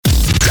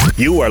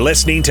You are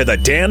listening to the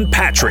Dan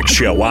Patrick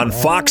Show on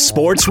Fox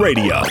Sports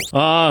Radio.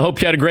 Hope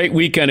you had a great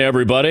weekend,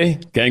 everybody.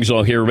 Gang's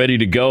all here ready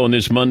to go on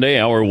this Monday,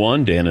 hour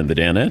one. Dan and the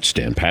Danettes,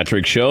 Dan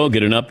Patrick Show.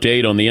 Get an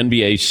update on the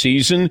NBA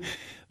season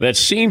that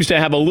seems to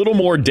have a little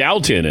more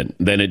doubt in it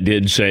than it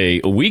did, say,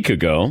 a week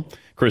ago.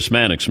 Chris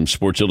Mannix from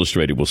Sports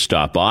Illustrated will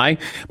stop by.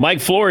 Mike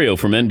Florio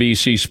from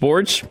NBC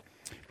Sports.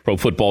 Pro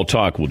Football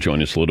Talk will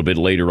join us a little bit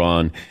later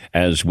on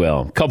as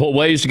well. A couple of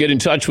ways to get in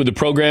touch with the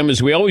program,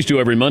 as we always do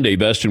every Monday,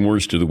 best and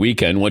worst of the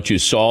weekend. What you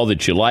saw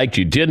that you liked,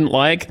 you didn't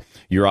like,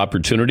 your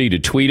opportunity to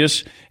tweet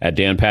us at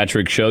Dan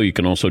Patrick Show. You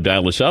can also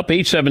dial us up,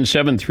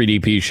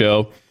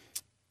 877-3DP-SHOW.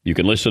 You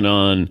can listen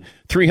on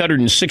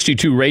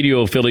 362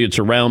 radio affiliates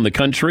around the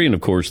country, and,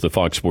 of course, the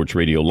Fox Sports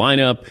Radio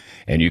lineup.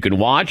 And you can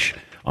watch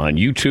on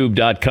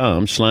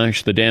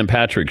youtube.com/The Dan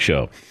Patrick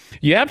Show.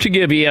 You have to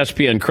give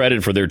ESPN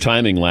credit for their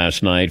timing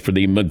last night for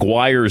the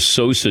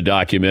Maguire-Sosa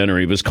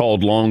documentary. It was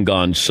called Long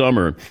Gone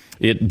Summer.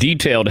 It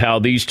detailed how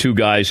these two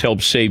guys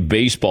helped save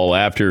baseball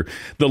after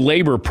the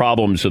labor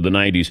problems of the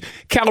 90s.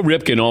 Cal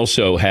Ripken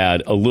also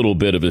had a little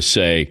bit of a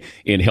say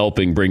in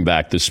helping bring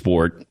back the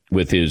sport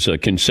with his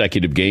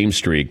consecutive game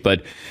streak.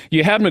 But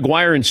you have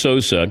Maguire and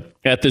Sosa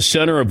at the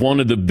center of one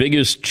of the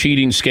biggest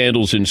cheating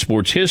scandals in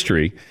sports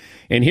history.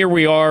 And here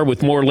we are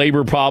with more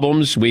labor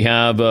problems. We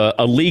have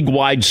a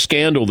league-wide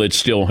scandal that's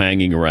still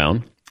hanging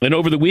around. And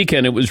over the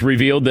weekend, it was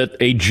revealed that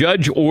a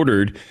judge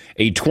ordered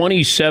a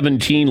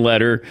 2017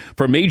 letter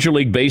from Major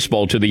League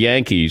Baseball to the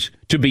Yankees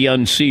to be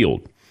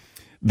unsealed.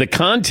 The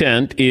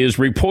content is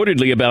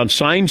reportedly about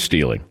sign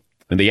stealing.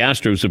 And the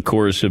Astros, of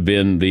course, have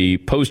been the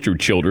poster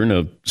children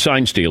of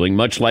sign stealing,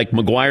 much like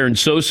Maguire and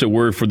Sosa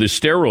were for the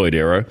steroid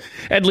era,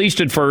 at least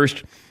at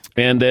first.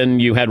 And then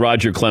you had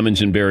Roger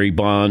Clemens and Barry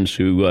Bonds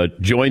who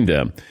joined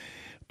them.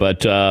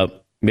 But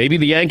maybe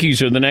the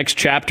Yankees are the next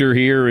chapter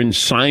here in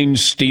sign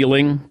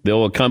stealing.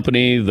 They'll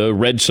accompany the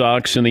Red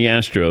Sox and the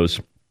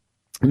Astros.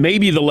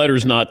 Maybe the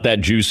letter's not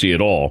that juicy at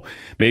all.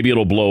 Maybe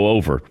it'll blow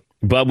over.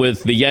 But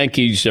with the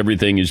Yankees,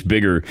 everything is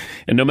bigger.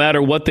 And no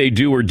matter what they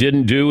do or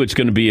didn't do, it's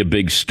going to be a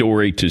big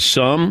story to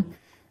some.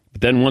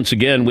 But then once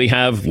again, we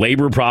have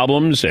labor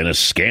problems and a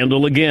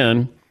scandal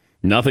again.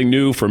 Nothing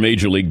new for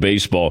Major League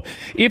Baseball.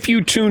 If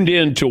you tuned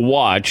in to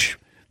watch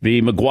the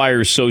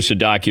Maguire-Sosa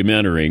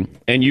documentary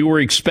and you were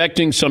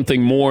expecting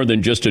something more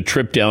than just a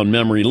trip down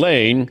memory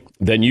lane,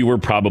 then you were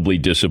probably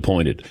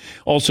disappointed.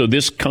 Also,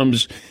 this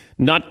comes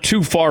not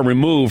too far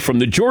removed from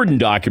the Jordan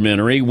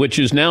documentary, which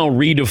has now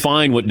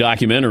redefined what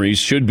documentaries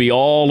should be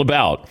all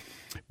about.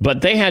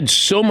 But they had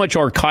so much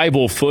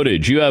archival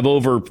footage. You have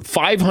over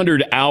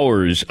 500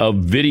 hours of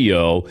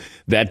video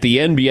that the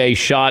NBA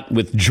shot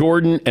with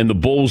Jordan and the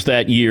Bulls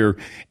that year,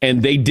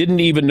 and they didn't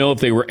even know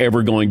if they were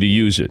ever going to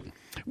use it.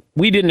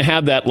 We didn't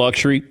have that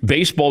luxury.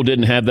 Baseball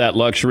didn't have that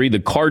luxury. The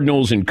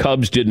Cardinals and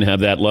Cubs didn't have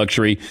that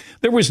luxury.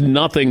 There was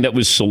nothing that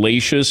was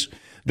salacious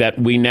that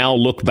we now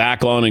look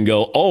back on and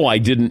go, oh, I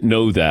didn't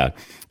know that.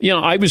 You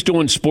know, I was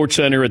doing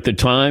SportsCenter at the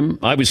time.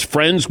 I was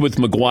friends with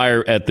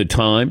Maguire at the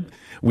time.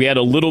 We had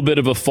a little bit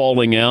of a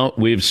falling out.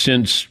 We've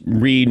since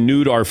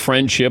renewed our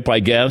friendship,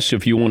 I guess,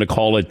 if you want to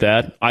call it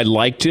that. I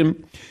liked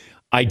him.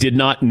 I did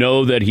not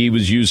know that he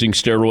was using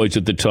steroids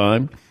at the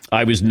time.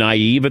 I was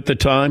naive at the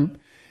time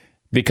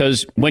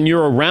because when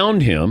you're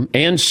around him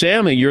and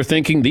Sammy, you're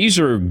thinking these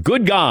are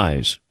good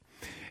guys.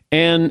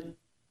 And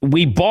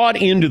we bought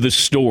into the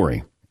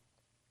story.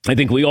 I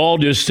think we all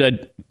just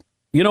said,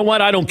 you know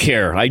what? I don't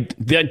care.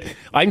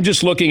 I'm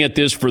just looking at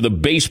this for the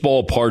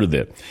baseball part of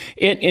it.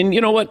 And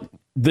you know what?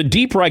 The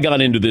deeper I got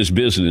into this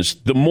business,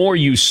 the more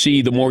you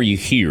see, the more you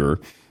hear,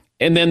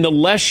 and then the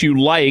less you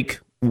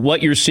like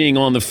what you're seeing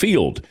on the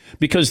field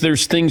because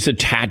there's things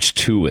attached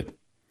to it.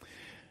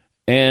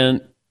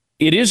 And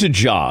it is a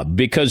job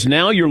because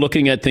now you're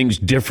looking at things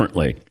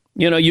differently.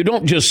 You know, you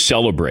don't just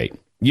celebrate.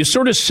 You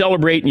sort of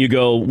celebrate and you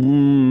go,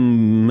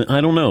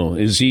 I don't know.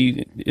 Is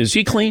he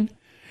clean?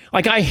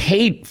 Like, I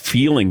hate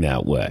feeling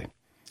that way.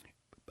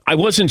 I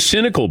wasn't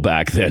cynical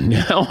back then.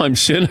 Now I'm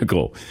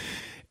cynical.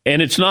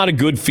 And it's not a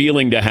good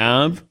feeling to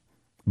have,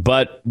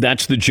 but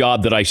that's the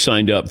job that I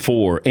signed up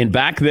for. And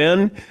back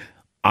then,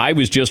 I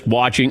was just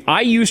watching. I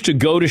used to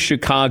go to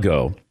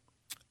Chicago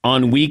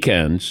on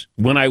weekends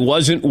when I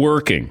wasn't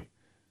working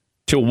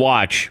to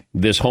watch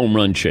this home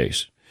run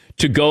chase,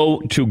 to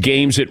go to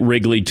games at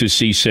Wrigley to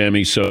see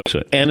Sammy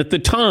Sosa. And at the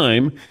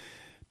time,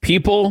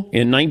 people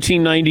in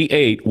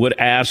 1998 would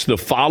ask the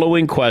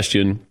following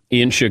question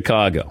in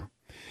Chicago.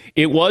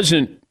 It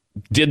wasn't,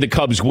 did the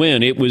Cubs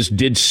win? It was,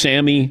 did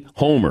Sammy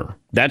homer?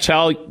 That's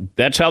how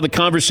the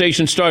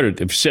conversation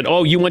started. If you said,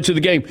 oh, you went to the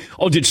game.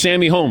 Oh, did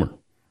Sammy homer?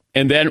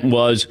 And then it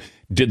was,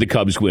 did the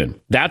Cubs win?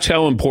 That's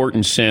how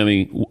important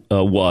Sammy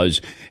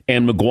was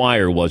and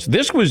Maguire was.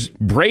 This was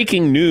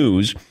breaking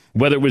news,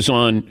 whether it was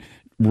on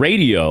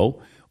radio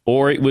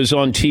or it was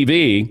on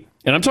TV.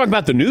 And I'm talking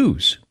about the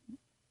news.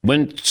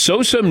 When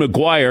Sosa and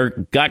Maguire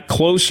got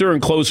closer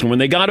and closer, when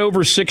they got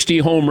over 60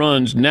 home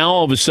runs, now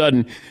all of a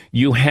sudden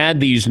you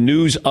had these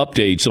news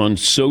updates on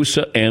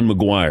Sosa and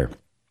Maguire.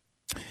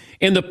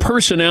 And the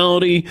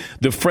personality,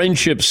 the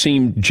friendship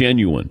seemed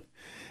genuine.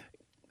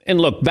 And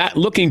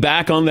looking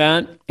back on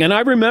that, and I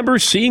remember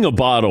seeing a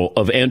bottle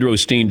of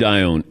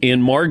androstenedione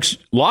in Mark's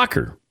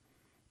locker.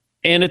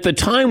 And at the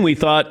time we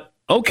thought,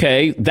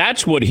 okay,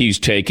 that's what he's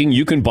taking.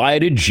 You can buy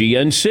it at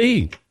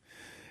GNC.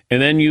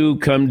 And then you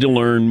come to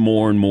learn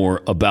more and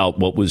more about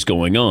what was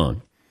going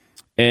on.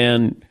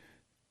 And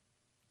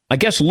I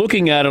guess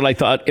looking at it, I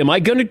thought, am I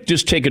going to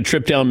just take a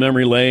trip down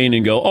memory lane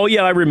and go, oh,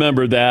 yeah, I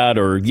remember that,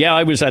 or yeah,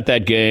 I was at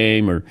that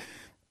game, or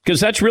because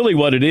that's really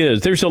what it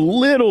is. There's a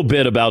little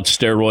bit about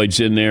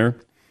steroids in there,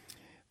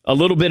 a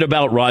little bit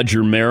about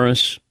Roger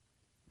Maris,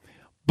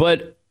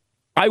 but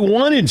I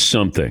wanted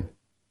something.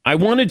 I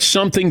wanted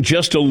something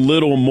just a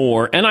little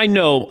more, and I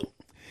know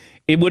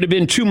it would have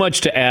been too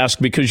much to ask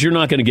because you're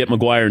not going to get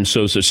McGuire and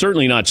Sosa,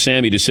 certainly not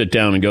Sammy, to sit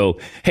down and go,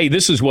 hey,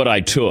 this is what I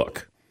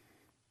took.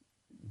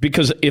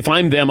 Because if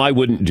I'm them, I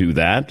wouldn't do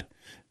that.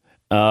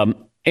 And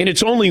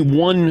it's only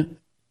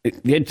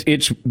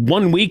it's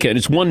one weekend.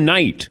 It's one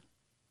night.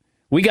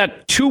 We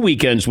got 2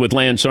 weekends with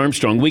Lance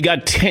Armstrong. We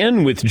got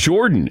 10 with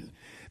Jordan.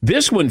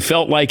 This one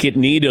felt like it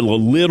needed a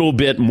little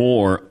bit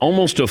more,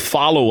 almost a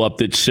follow-up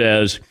that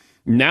says,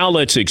 now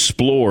let's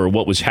explore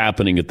what was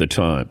happening at the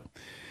time.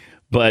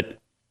 But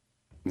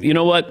you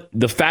know what?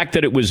 The fact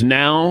that it was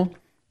now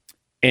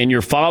and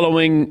you're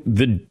following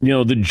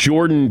the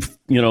Jordan,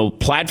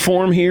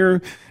 platform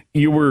here,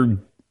 you were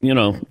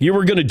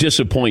going to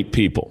disappoint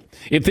people.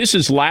 If this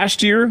is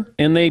last year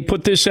and they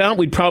put this out,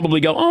 we'd probably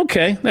go,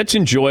 okay, that's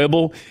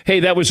enjoyable. Hey,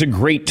 that was a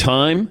great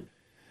time.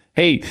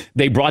 Hey,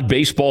 they brought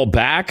baseball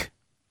back.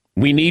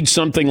 We need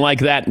something like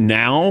that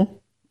now.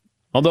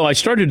 Although I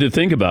started to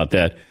think about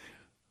that.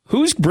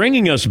 Who's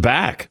bringing us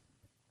back?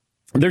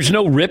 There's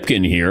no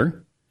Ripken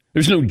here.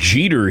 There's no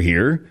Jeter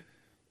here.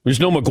 There's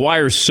no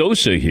McGuire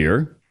Sosa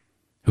here.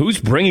 Who's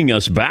bringing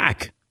us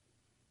back?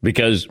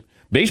 Because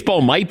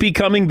baseball might be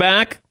coming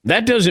back.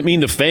 That doesn't mean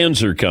the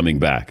fans are coming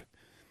back.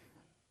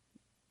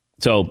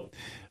 So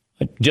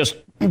just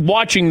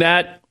watching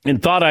that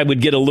and thought I would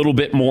get a little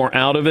bit more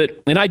out of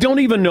it. And I don't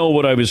even know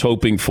what I was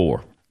hoping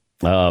for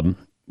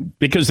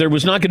because there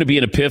was not going to be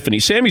an epiphany.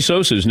 Sammy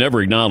Sosa has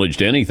never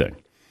acknowledged anything.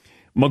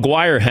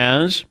 McGuire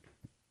has.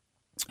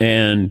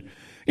 And,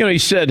 he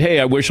said, hey,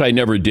 I wish I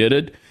never did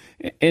it.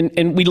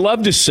 And we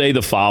love to say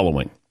the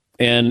following.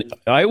 And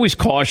I always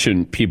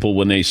caution people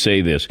when they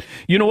say this.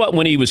 You know what?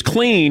 When he was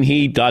clean,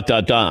 he ...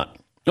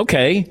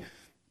 Okay.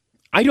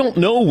 I don't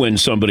know when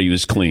somebody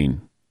was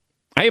clean.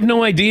 I have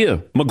no idea.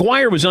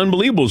 McGuire was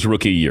unbelievable his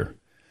rookie year.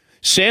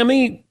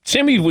 Sammy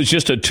was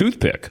just a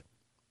toothpick.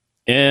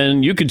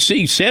 And you could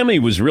see Sammy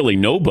was really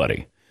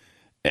nobody.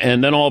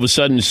 And then all of a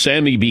sudden,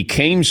 Sammy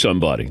became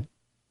somebody.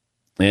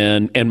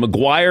 And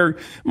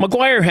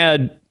McGuire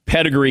had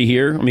pedigree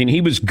here. I mean,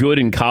 he was good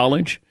in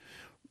college.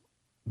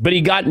 But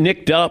he got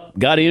nicked up,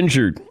 got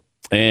injured.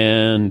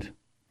 And,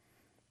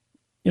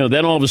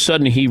 then all of a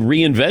sudden he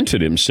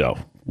reinvented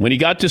himself. When he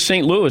got to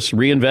St. Louis,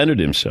 reinvented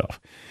himself.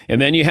 And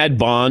then you had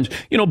Bonds.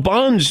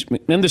 Bonds,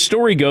 and the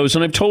story goes,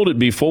 and I've told it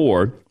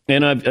before,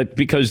 and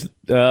because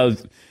there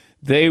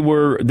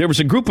was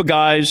a group of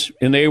guys,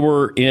 and they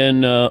were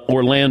in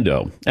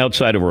Orlando,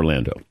 outside of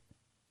Orlando.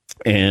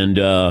 And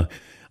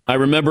I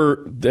remember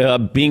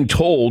being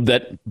told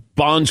that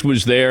Bonds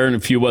was there and a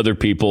few other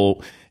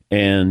people.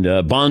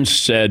 And Bonds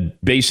said,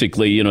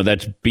 basically,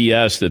 that's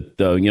BS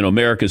that,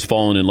 America's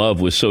fallen in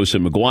love with Sosa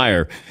and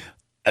McGuire.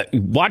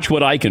 Watch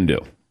what I can do.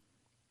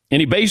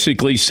 And he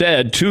basically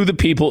said to the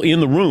people in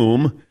the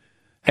room,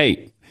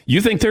 hey,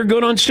 you think they're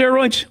good on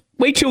steroids?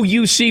 Wait till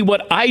you see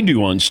what I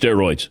do on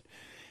steroids.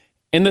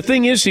 And the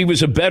thing is, he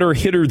was a better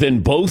hitter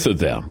than both of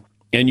them.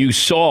 And you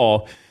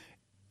saw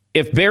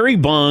if Barry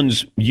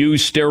Bonds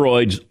used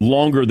steroids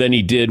longer than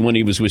he did when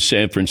he was with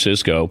San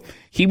Francisco,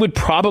 he would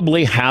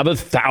probably have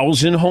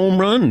 1,000 home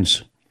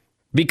runs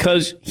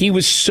because he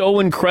was so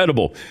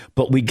incredible.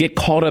 But we get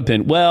caught up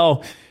in,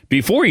 well,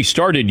 before he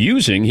started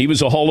using, he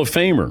was a Hall of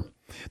Famer.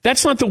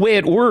 That's not the way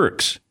it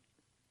works.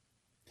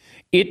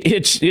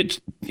 It's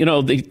the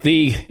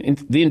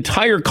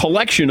entire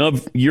collection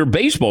of your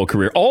baseball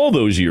career, all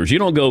those years. You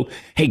don't go,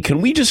 hey, can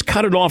we just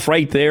cut it off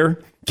right there?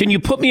 Can you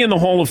put me in the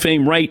Hall of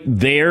Fame right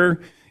there?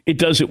 It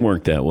doesn't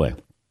work that way.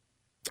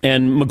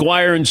 And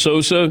McGuire and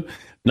Sosa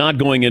not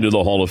going into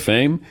the Hall of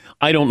Fame.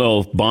 I don't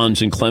know if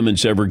Bonds and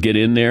Clemens ever get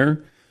in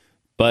there.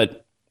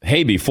 But,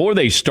 hey, before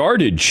they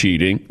started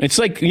cheating, it's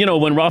like,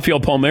 when Rafael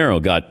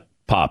Palmeiro got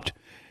popped.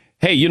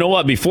 Hey, you know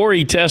what? Before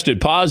he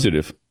tested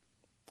positive,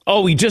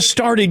 he just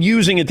started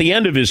using at the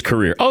end of his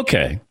career.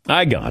 Okay,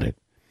 I got it.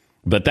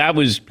 But that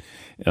was,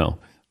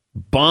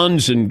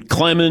 Bonds and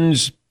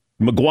Clemens,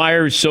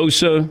 McGuire,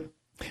 Sosa.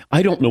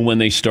 I don't know when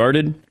they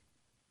started.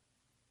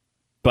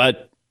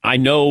 But I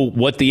know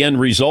what the end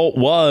result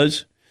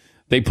was.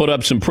 They put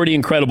up some pretty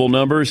incredible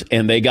numbers,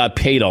 and they got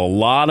paid a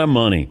lot of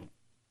money.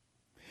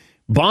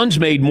 Bonds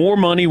made more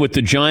money with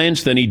the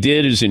Giants than he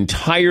did his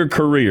entire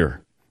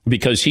career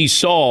because he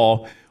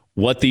saw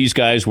what these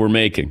guys were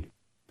making.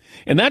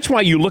 And that's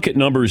why you look at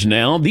numbers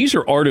now. These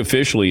are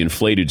artificially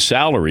inflated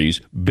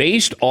salaries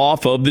based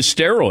off of the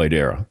steroid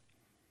era.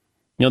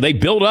 They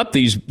build up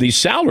these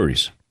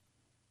salaries.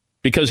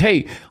 Because,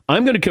 hey,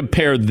 I'm going to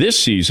compare this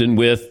season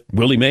with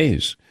Willie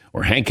Mays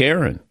or Hank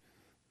Aaron,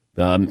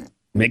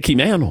 Mickey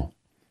Mantle.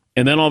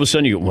 And then all of a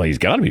sudden you go, well, he's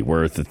got to be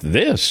worth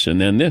this.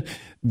 And then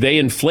they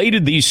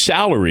inflated these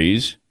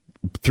salaries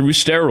through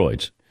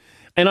steroids.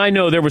 And I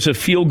know there was a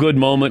feel-good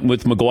moment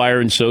with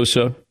McGwire and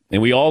Sosa, and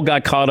we all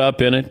got caught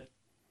up in it.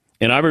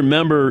 And I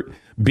remember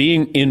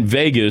being in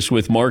Vegas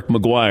with Mark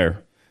McGwire,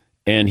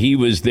 and he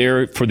was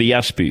there for the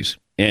ESPYs.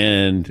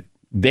 And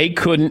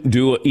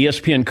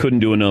ESPN couldn't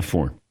do enough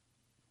for him.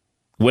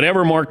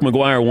 Whatever Mark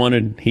McGwire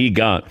wanted, he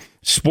got.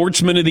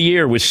 Sportsman of the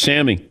Year was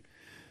Sammy.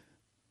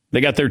 They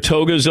got their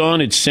togas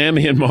on. It's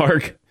Sammy and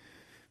Mark.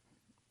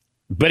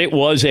 But it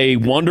was a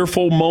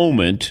wonderful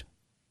moment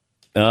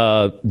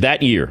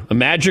that year, a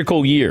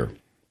magical year.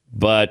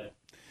 But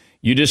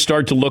you just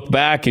start to look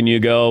back and you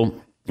go,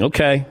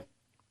 okay,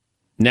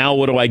 now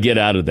what do I get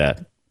out of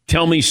that?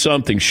 Tell me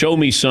something. Show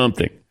me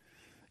something.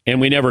 And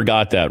we never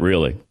got that,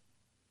 really.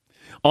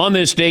 On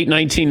this date,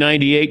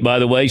 1998, by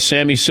the way,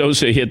 Sammy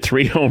Sosa hit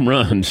 3 home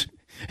runs.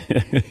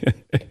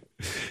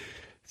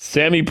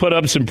 Sammy put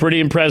up some pretty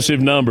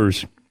impressive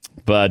numbers,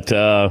 but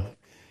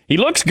he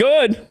looks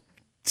good.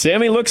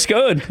 Sammy looks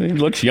good. He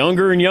looks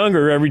younger and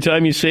younger every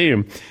time you see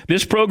him.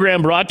 This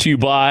program brought to you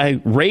by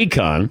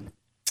Raycon.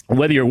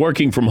 Whether you're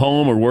working from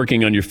home or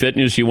working on your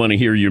fitness, you want to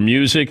hear your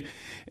music,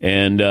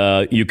 and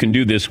you can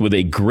do this with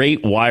a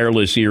great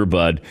wireless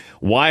earbud.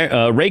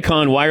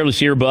 Raycon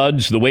wireless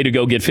earbuds, the way to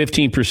go. Get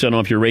 15%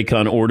 off your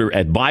Raycon order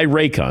at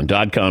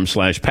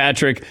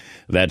buyraycon.com/Patrick.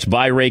 That's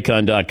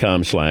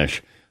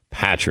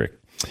buyraycon.com/Patrick.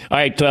 All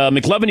right,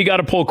 McLovin, you got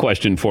a poll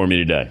question for me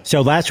today.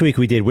 So last week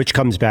we did which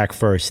comes back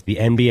first, the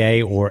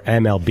NBA or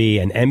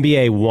MLB, and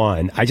NBA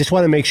won. I just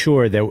want to make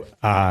sure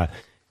that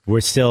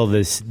we're still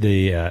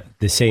the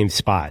same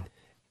spot.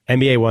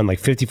 NBA won like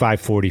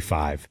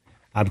 55-45.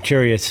 I'm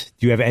curious,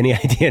 do you have any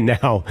idea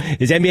now?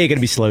 Is NBA going to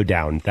be slowed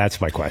down?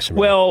 That's my question.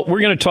 Well, we're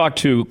going to talk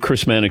to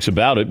Chris Mannix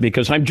about it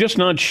because I'm just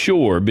not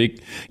sure.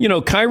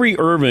 Kyrie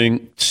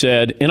Irving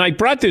said, and I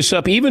brought this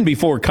up even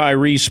before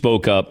Kyrie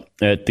spoke up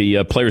at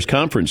the players'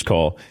 conference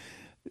call,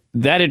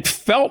 that it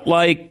felt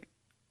like,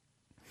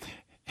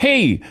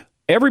 hey,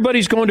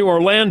 everybody's going to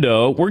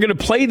Orlando. We're going to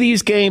play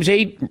these games,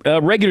 8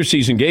 regular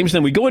season games.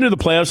 Then we go into the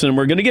playoffs and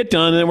we're going to get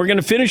done. And then we're going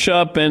to finish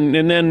up.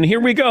 And then here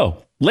we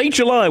go. Late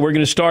July, we're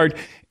going to start.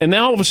 And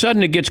now all of a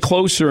sudden it gets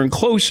closer and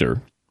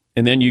closer.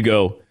 And then you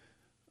go,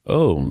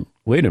 oh,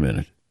 wait a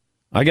minute.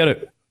 I got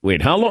to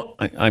wait. How long?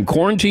 I'm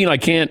quarantined.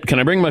 Can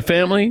I bring my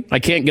family? I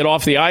can't get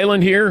off the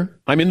island here.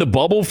 I'm in the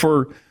bubble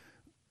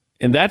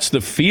and that's the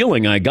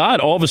feeling I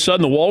got. All of a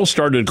sudden the walls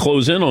started to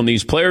close in on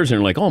these players. And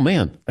they're like, oh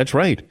man, that's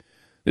right.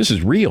 This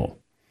is real.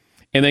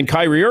 And then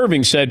Kyrie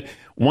Irving said,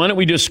 why don't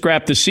we just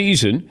scrap the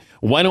season?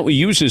 Why don't we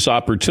use this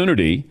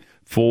opportunity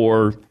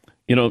for,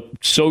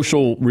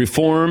 social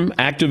reform,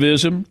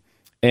 activism?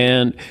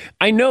 And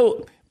I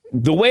know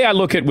the way I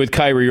look at with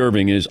Kyrie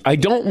Irving is I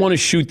don't want to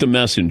shoot the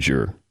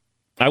messenger.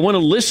 I want to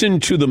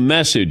listen to the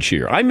message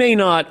here. I may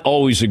not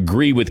always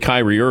agree with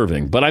Kyrie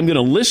Irving, but I'm going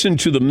to listen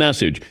to the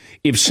message.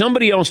 If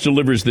somebody else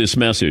delivers this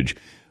message,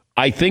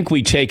 I think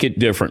we take it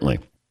differently.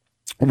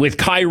 With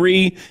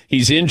Kyrie,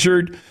 he's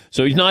injured,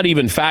 so he's not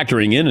even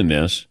factoring in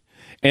this.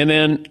 And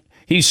then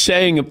he's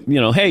saying,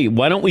 hey,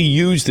 why don't we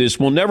use this?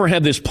 We'll never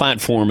have this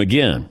platform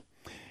again.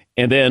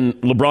 And then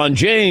LeBron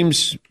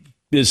James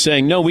is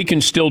saying, no, we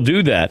can still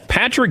do that.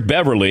 Patrick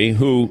Beverley,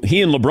 who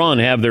he and LeBron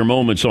have their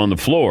moments on the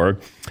floor,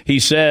 he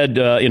said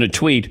in a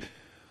tweet,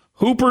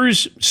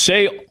 Hoopers,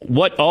 say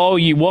what all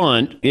you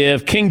want.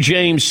 If King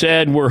James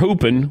said we're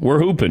hooping, we're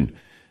hooping.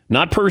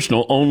 Not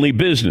personal, only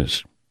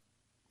business.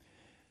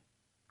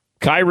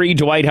 Kyrie,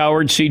 Dwight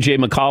Howard, C.J.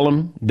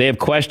 McCollum, they have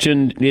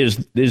questioned,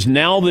 is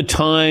now the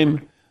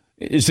time,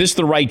 is this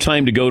the right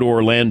time to go to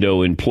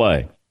Orlando and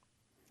play?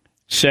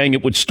 Saying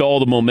it would stall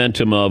the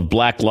momentum of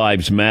Black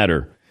Lives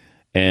Matter.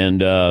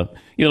 And,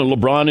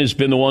 LeBron has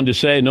been the one to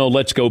say, no,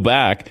 let's go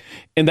back.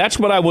 And that's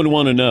what I would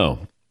want to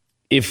know.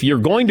 If you're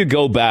going to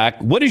go back,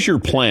 what is your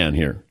plan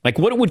here? Like,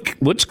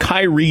 what's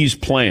Kyrie's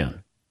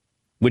plan?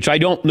 Which I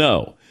don't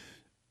know.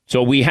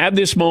 So we have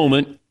this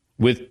moment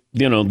with,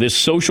 this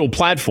social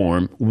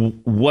platform.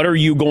 What are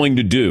you going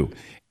to do?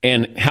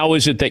 And how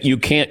is it that you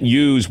can't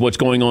use what's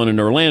going on in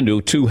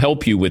Orlando to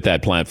help you with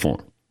that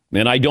platform?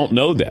 And I don't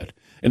know that.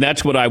 And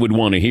that's what I would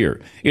want to hear.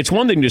 It's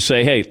one thing to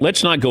say, hey,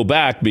 let's not go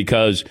back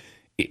because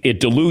it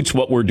dilutes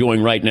what we're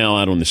doing right now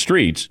out on the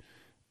streets.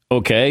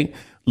 Okay.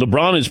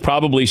 LeBron is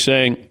probably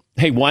saying,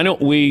 hey, why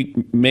don't we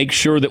make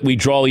sure that we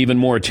draw even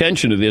more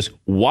attention to this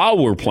while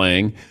we're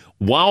playing,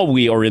 while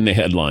we are in the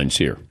headlines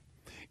here?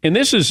 And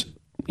this is,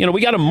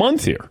 we got a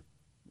month here,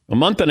 a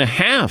month and a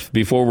half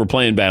before we're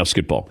playing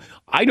basketball.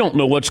 I don't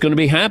know what's going to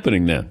be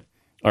happening then.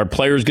 Are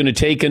players going to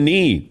take a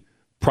knee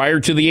prior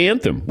to the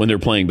anthem when they're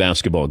playing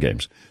basketball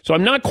games? So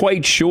I'm not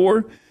quite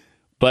sure,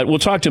 but we'll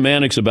talk to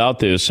Mannix about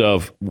this,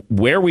 of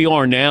where we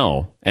are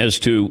now as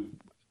to,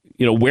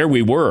 where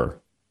we were.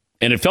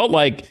 And it felt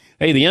like,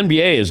 hey, the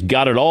NBA has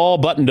got it all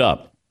buttoned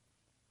up.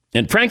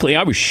 And frankly,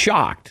 I was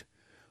shocked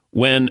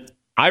when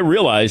I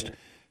realized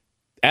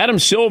Adam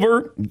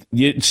Silver,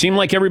 it seemed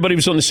like everybody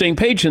was on the same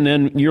page, and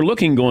then you're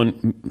looking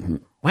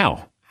going,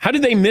 wow, how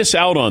did they miss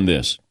out on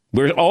this?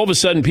 Where all of a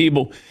sudden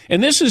people,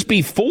 and this is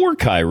before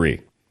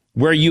Kyrie,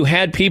 where you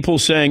had people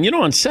saying,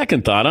 on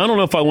second thought, I don't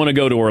know if I want to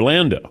go to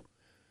Orlando.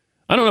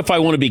 I don't know if I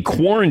want to be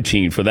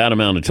quarantined for that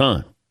amount of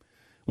time.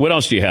 What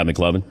else do you have,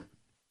 McLovin?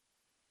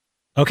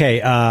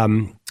 Okay, I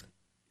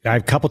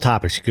have a couple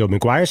topics. You go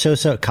McGuire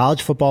Sosa,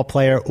 college football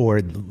player,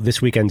 or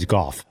this weekend's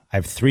golf. I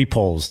have 3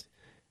 polls.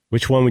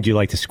 Which one would you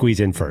like to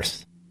squeeze in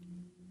first?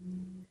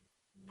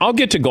 I'll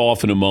get to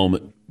golf in a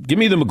moment. Give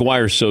me the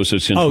McGuire Sosa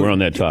since we're on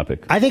that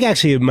topic. I think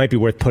actually it might be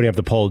worth putting up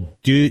the poll.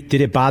 Did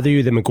it bother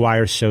you that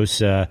McGuire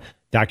Sosa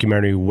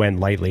documentary went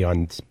lightly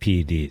on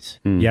PEDs?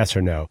 Yes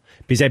or no?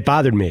 Because it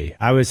bothered me.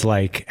 I was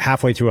like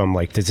halfway through, I'm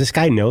like, does this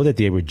guy know that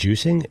they were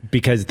juicing?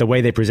 Because the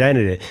way they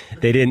presented it,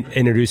 they didn't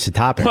introduce the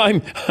topic.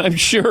 I'm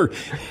sure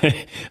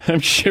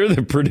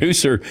the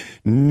producer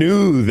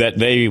knew that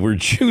they were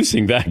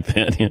juicing back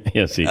then.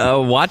 Yes,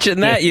 watching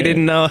that, you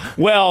didn't know?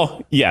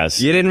 Well,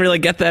 yes. You didn't really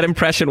get that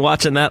impression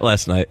watching that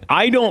last night.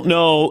 I don't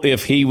know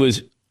if he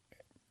was.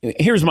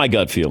 Here's my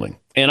gut feeling.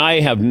 And I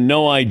have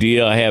no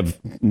idea. I have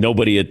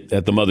nobody at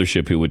the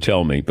mothership who would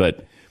tell me.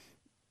 But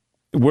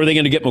were they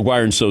going to get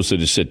McGuire and Sosa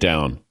to sit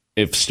down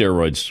if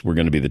steroids were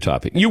going to be the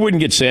topic? You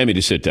wouldn't get Sammy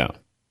to sit down.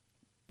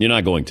 You're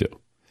not going to.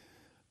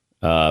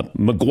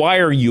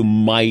 McGuire, you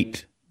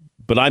might.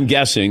 But I'm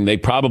guessing they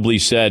probably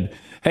said,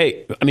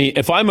 hey, I mean,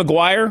 if I'm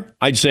McGuire,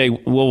 I'd say,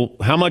 well,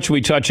 how much are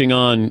we touching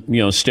on,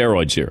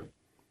 steroids here?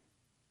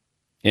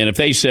 And if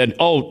they said,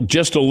 oh,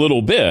 just a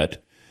little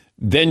bit,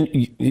 then,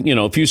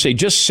 if you say,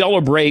 just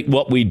celebrate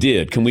what we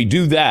did, can we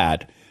do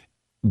that?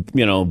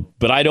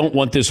 But I don't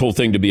want this whole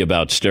thing to be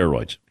about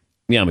steroids.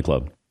 Yeah,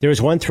 McClub. There was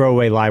one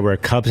throwaway lie where a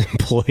Cubs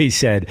employee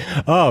said,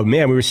 oh,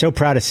 man, we were so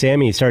proud of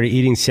Sammy. He started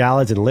eating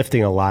salads and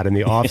lifting a lot in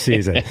the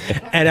offseason.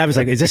 And I was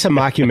like, is this a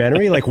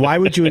mockumentary? Like, why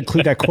would you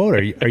include that quote?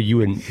 Are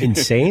you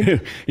insane?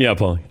 Yeah,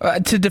 Paul.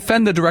 To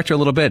defend the director a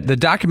little bit, the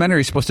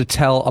documentary is supposed to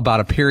tell about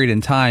a period in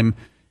time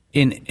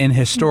in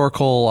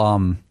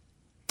historical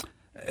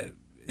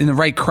in the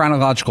right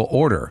chronological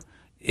order.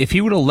 If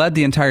he would have led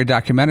the entire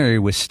documentary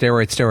with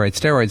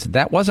steroids,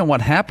 that wasn't what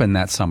happened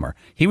that summer.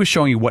 He was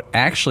showing you what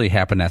actually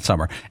happened that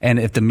summer. And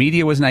if the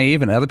media was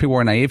naive and other people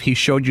were naive, he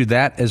showed you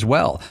that as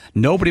well.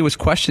 Nobody was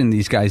questioning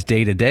these guys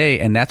day to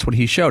day, and that's what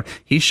he showed.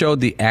 He showed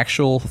the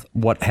actual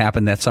what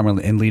happened that summer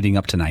and leading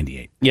up to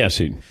 98. Yes,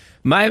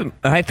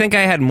 I think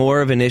I had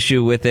more of an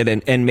issue with it,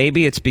 and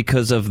maybe it's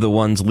because of the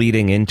ones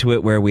leading into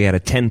it, where we had a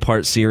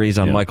 10-part series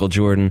on Michael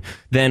Jordan,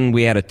 then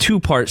we had a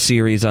 2-part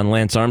series on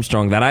Lance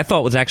Armstrong that I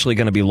thought was actually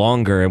going to be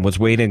longer, and was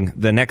waiting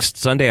the next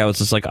Sunday. I was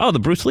just like, oh, the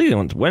Bruce Lee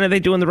one. When are they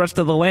doing the rest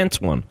of the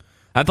Lance one?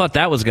 I thought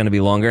that was going to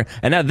be longer.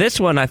 And now this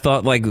one, I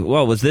thought, like,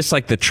 well, was this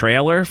like the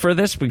trailer for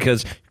this?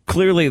 Because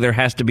clearly there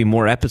has to be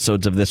more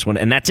episodes of this one,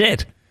 and that's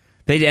it.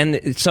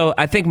 And so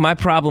I think my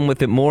problem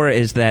with it more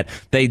is that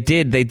they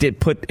did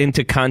put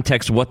into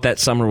context what that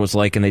summer was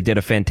like, and they did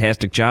a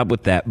fantastic job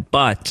with that.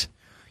 But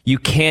you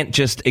can't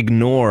just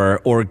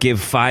ignore or give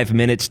 5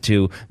 minutes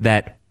to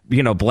that,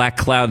 black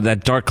cloud,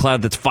 that dark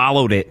cloud that's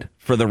followed it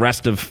for the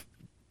rest of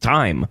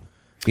time.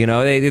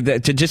 To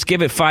just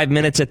give it 5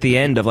 minutes at the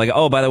end of like,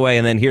 oh, by the way,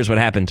 and then here's what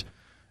happened.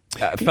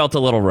 Felt a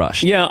little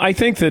rushed. Yeah, I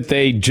think that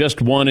they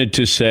just wanted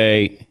to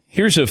say,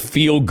 here's a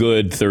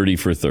feel-good 30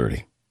 for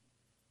 30.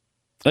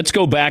 Let's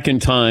go back in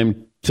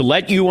time to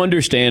let you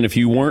understand, if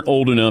you weren't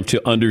old enough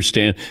to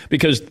understand,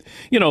 because,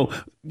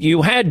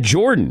 you had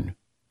Jordan.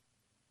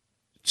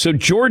 So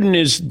Jordan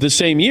is the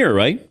same year,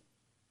 right?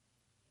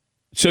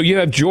 So you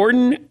have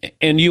Jordan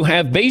and you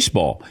have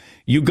baseball.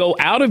 You go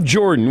out of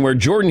Jordan, where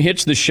Jordan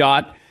hits the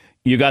shot,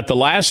 you got The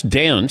Last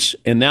Dance,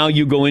 and now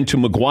you go into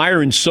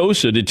McGuire and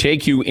Sosa to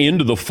take you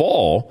into the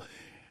fall.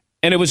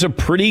 And it was a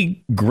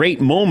pretty great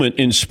moment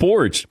in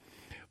sports.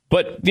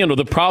 But,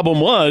 the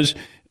problem was,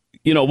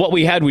 what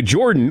we had with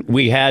Jordan,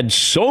 we had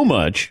so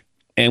much,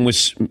 and with,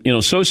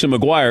 Sosa and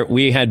McGuire,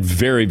 we had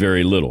very,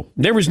 very little.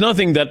 There was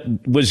nothing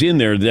that was in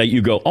there that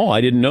you go, oh, I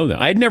didn't know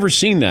that. I had never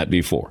seen that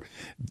before.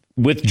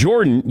 With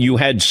Jordan, you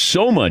had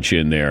so much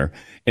in there,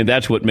 and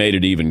that's what made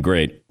it even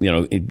great.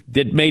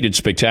 It made it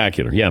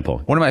spectacular. Yeah, Paul.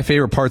 One of my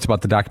favorite parts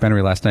about the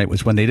documentary last night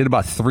was when they did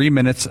about 3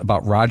 minutes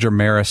about Roger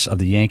Maris of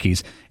the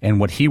Yankees, and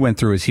what he went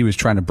through is he was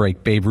trying to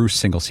break Babe Ruth's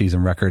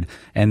single-season record,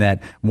 and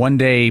that one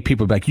day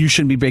people would be like, you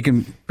shouldn't be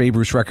breaking Babe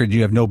Ruth's record.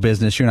 You have no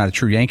business. You're not a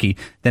true Yankee.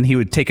 Then he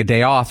would take a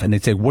day off, and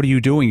they'd say, what are you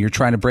doing? You're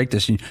trying to break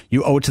this.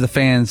 You owe it to the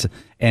fans.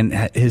 And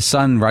his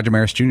son, Roger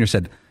Maris Jr.,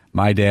 said,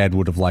 my dad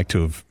would have liked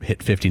to have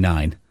hit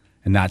 59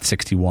 and not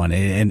 61.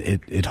 And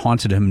it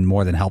haunted him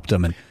more than helped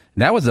him. And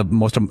that was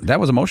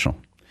emotional.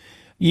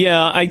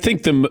 Yeah, I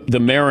think the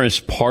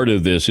Maris part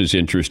of this is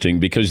interesting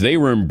because they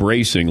were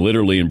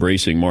literally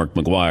embracing Mark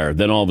McGuire.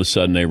 Then all of a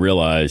sudden they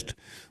realized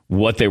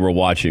what they were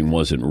watching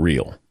wasn't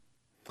real.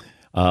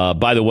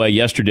 By the way,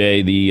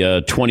 yesterday,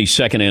 the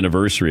 22nd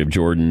anniversary of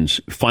Jordan's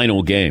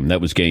final game.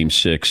 That was Game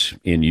 6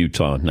 in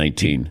Utah,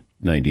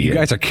 1998. You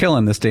guys are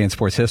killing this day in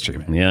sports history,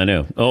 man. Yeah, I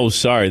know. Oh,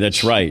 sorry.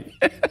 That's right.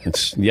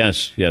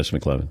 Yes,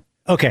 McLevin.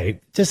 okay,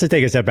 just to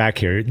take a step back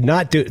here,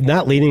 not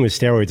leading with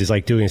steroids is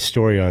like doing a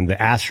story on the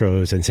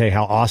Astros and say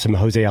how awesome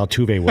Jose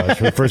Altuve was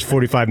for the first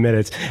 45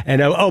 minutes.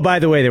 And oh, by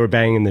the way, they were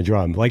banging the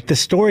drum. Like, the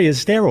story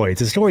is steroids.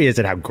 The story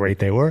isn't how great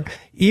they were.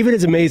 Even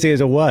as amazing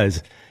as it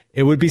was,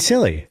 it would be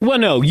silly. Well,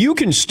 no, you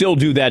can still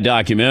do that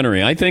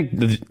documentary. I think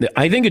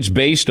it's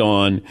based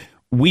on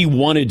we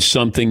wanted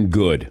something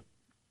good.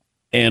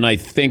 And I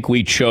think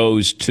we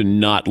chose to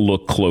not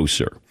look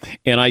closer.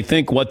 And I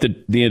think what the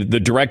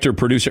director,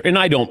 producer, and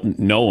I don't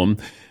know him,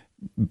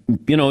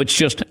 it's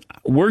just,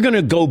 we're going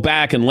to go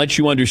back and let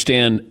you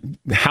understand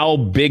how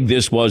big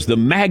this was, the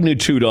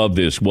magnitude of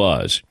this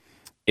was.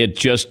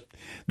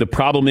 The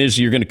problem is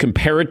you're going to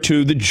compare it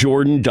to the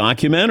Jordan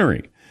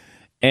documentary.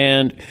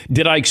 And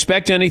did I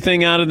expect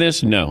anything out of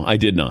this? No, I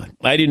did not.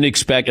 I didn't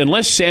expect,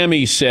 unless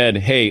Sammy said,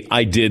 hey,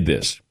 I did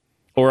this,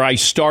 or I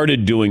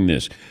started doing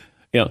this.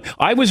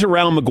 I was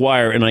around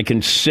McGuire, and I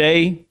can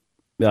say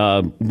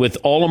with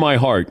all of my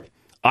heart,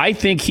 I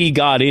think he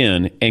got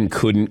in and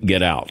couldn't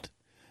get out.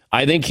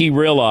 I think he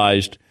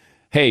realized,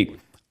 hey,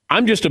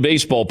 I'm just a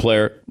baseball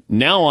player.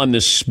 Now I'm the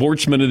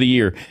sportsman of the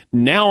year.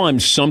 Now I'm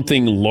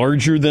something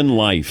larger than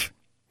life.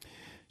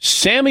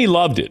 Sammy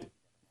loved it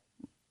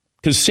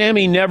because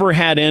Sammy never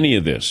had any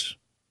of this.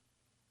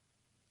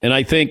 And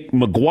I think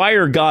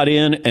McGuire got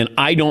in, and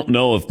I don't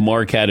know if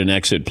Mark had an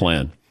exit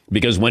plan.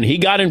 Because when he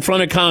got in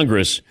front of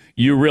Congress,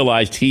 you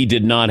realized he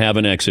did not have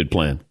an exit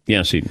plan.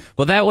 Yes, Eden.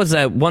 Well, that was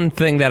one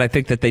thing that I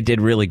think that they did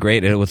really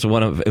great. It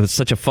was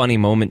such a funny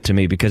moment to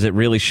me because it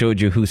really showed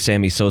you who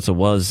Sammy Sosa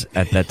was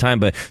at that time.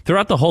 But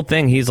throughout the whole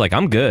thing, he's like,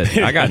 I'm good.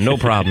 I got no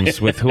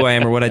problems with who I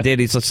am or what I did.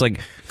 He's just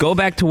like, go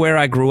back to where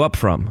I grew up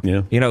from.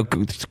 Yeah.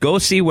 Go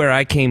see where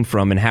I came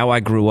from and how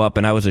I grew up.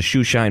 And I was a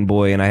shoe shine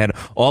boy and I had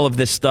all of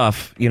this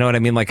stuff. You know what I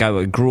mean? Like,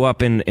 I grew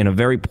up in a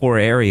very poor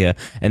area,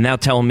 and now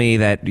tell me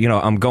that,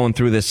 I'm going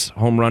through this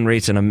home run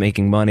race and I'm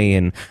making money,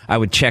 and I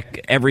would check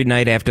every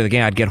night after the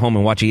game. I'd get home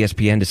and watch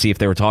ESPN to see if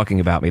they were talking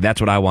about me. That's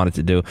what I wanted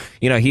to do.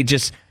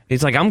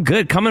 He's like, I'm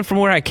good. Coming from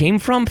where I came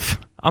from,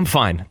 I'm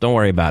fine. Don't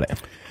worry about it. All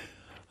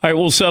right,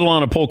 we'll settle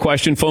on a poll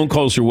question. Phone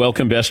calls are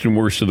welcome. Best and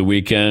worst of the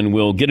weekend.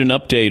 We'll get an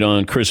update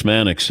on Chris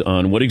Mannix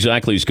on what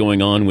exactly is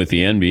going on with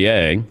the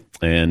NBA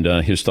and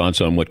his thoughts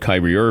on what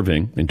Kyrie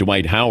Irving and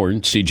Dwight Howard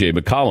and C.J.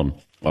 McCollum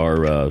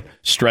are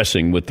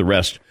stressing with the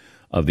rest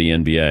of the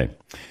NBA.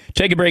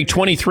 Take a break,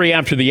 23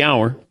 after the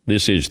hour.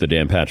 This is The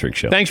Dan Patrick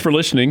Show. Thanks for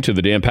listening to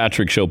The Dan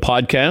Patrick Show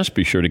podcast.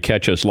 Be sure to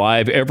catch us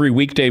live every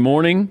weekday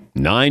morning,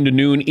 9 to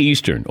noon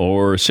Eastern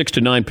or 6 to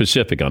 9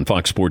 Pacific on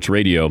Fox Sports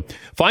Radio.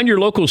 Find your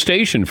local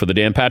station for The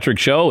Dan Patrick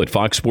Show at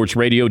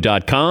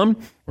foxsportsradio.com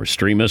or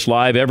stream us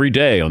live every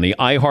day on the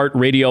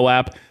iHeartRadio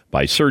app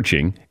by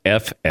searching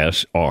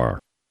FSR.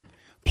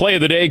 Play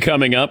of the day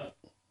coming up.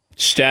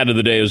 Stat of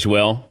the day as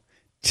well.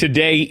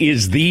 Today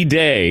is the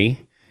day.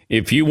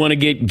 If you want to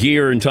get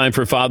gear in time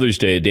for Father's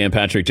Day at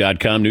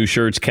danpatrick.com, new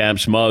shirts,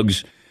 caps,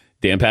 mugs,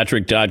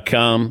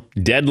 danpatrick.com.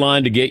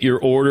 Deadline to get your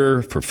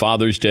order for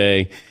Father's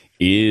Day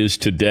is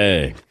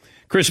today.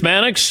 Chris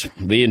Mannix,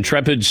 the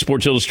intrepid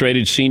Sports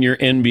Illustrated senior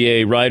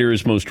NBA writer,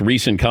 his most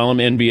recent column,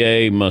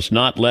 NBA must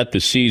not let the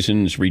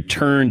season's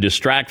return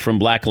distract from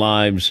Black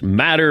Lives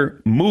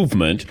Matter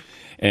movement.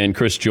 And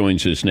Chris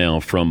joins us now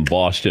from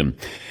Boston.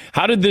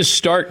 How did this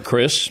start,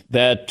 Chris,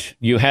 that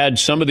you had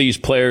some of these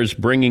players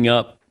bringing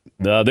up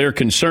their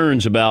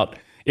concerns about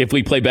if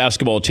we play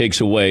basketball, it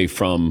takes away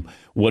from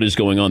what is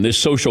going on, this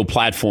social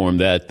platform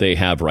that they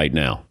have right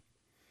now?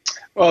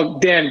 Well,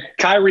 Dan,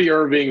 Kyrie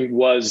Irving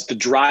was the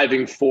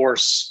driving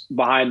force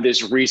behind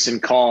this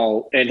recent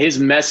call. And his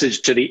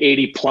message to the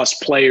 80-plus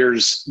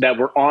players that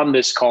were on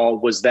this call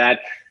was that,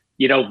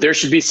 there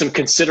should be some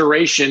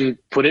consideration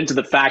put into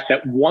the fact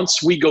that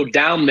once we go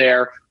down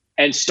there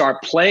and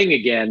start playing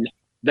again,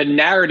 the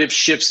narrative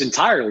shifts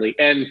entirely.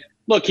 And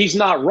look, he's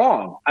not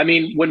wrong. I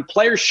mean, when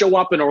players show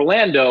up in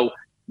Orlando,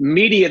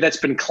 media that's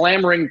been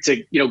clamoring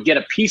to, get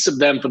a piece of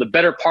them for the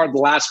better part of the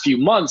last few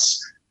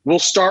months will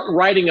start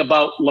writing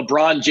about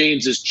LeBron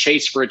James's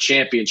chase for a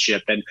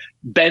championship and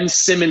Ben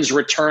Simmons'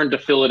 return to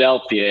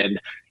Philadelphia. And,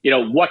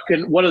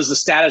 what is the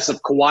status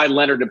of Kawhi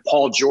Leonard and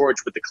Paul George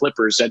with the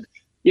Clippers? And,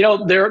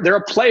 there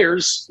are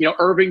players,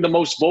 Irving the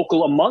most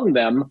vocal among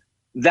them,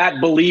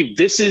 that believe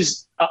this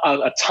is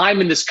a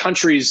time in this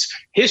country's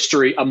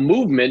history, a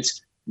movement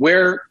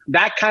where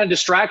that kind of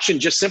distraction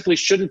just simply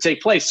shouldn't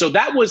take place. So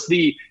that was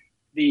the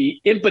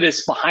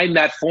impetus behind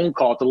that phone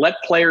call, to let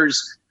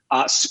players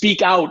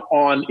speak out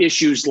on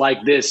issues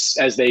like this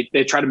as they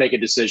try to make a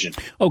decision.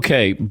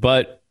 Okay,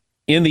 but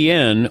in the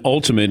end,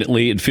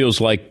 ultimately, it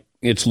feels like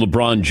it's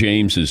LeBron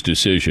James's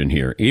decision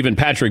here. Even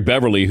Patrick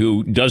Beverley,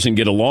 who doesn't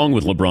get along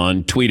with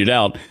LeBron, tweeted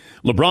out,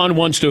 LeBron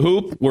wants to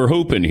hoop, we're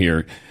hooping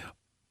here.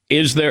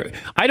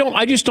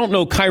 I just don't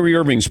know Kyrie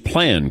Irving's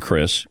plan,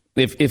 Chris.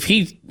 If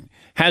he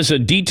has a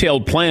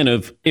detailed plan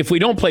of, if we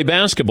don't play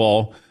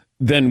basketball,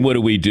 then what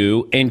do we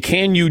do? And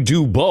can you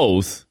do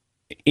both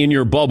in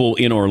your bubble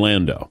in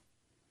Orlando?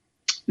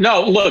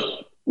 No,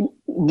 look,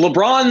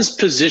 LeBron's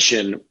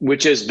position,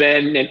 which has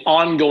been an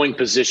ongoing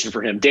position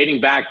for him,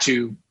 dating back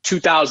to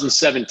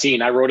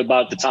 2017, I wrote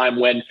about the time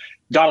when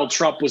Donald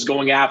Trump was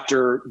going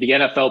after the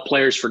NFL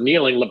players for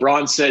kneeling.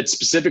 LeBron said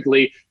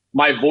specifically,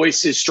 my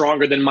voice is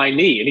stronger than my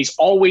knee. And he's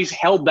always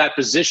held that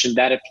position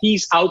that if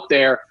he's out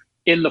there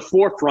in the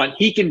forefront,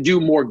 he can do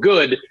more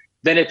good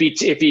than if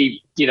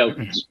he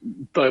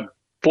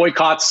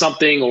boycotts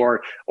something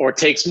or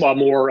takes a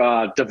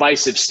more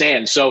divisive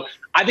stand. So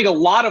I think a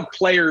lot of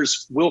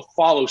players will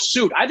follow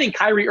suit. I think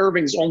Kyrie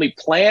Irving's only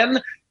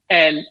plan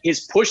and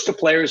his push to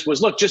players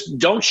was, look, just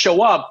don't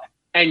show up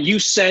and you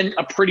send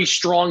a pretty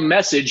strong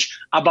message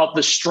about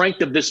the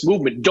strength of this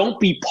movement. Don't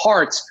be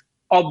part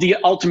of the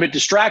ultimate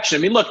distraction. I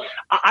mean, look,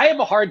 I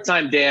have a hard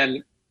time,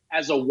 Dan,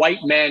 as a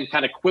white man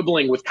kind of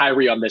quibbling with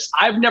Kyrie on this.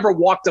 I've never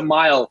walked a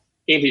mile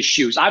in his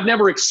shoes. I've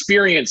never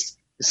experienced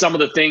some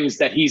of the things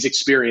that he's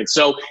experienced.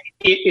 So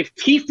if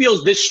he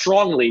feels this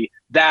strongly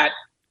that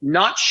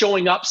not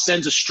showing up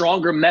sends a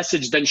stronger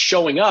message than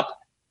showing up,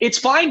 it's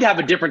fine to have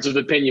a difference of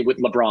opinion with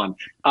LeBron.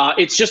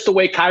 It's just the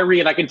way Kyrie,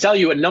 and I can tell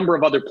you a number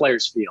of other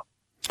players feel.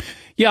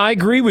 Yeah, I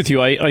agree with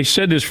you. I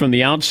said this from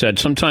the outset.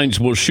 Sometimes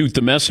we'll shoot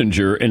the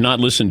messenger and not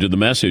listen to the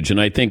message.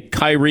 And I think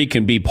Kyrie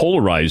can be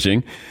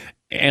polarizing.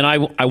 And I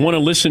want to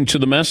listen to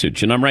the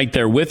message. And I'm right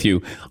there with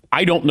you.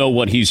 I don't know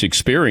what he's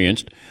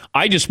experienced.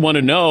 I just want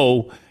to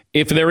know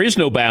if there is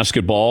no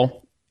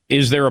basketball,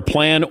 is there a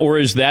plan, or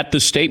is that the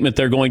statement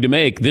they're going to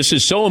make? This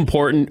is so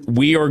important,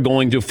 we are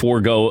going to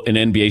forego an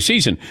NBA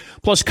season.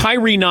 Plus,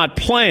 Kyrie not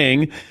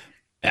playing,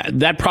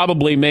 that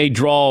probably may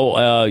draw,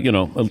 a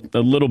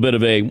little bit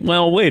of a,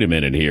 well, wait a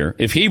minute here.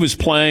 If he was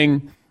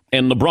playing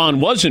and LeBron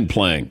wasn't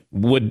playing,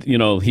 would,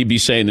 he be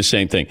saying the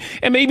same thing?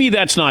 And maybe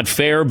that's not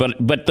fair,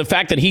 but the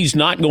fact that he's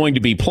not going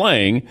to be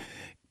playing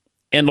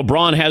and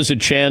LeBron has a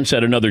chance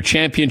at another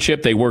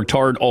championship. They worked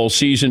hard all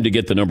season to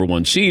get the number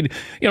one seed.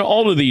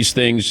 All of these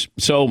things.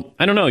 So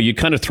I don't know. You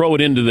kind of throw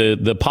it into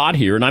the pot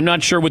here, and I'm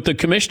not sure what the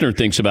commissioner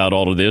thinks about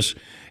all of this.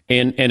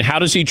 And how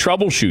does he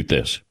troubleshoot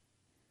this?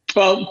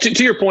 Well,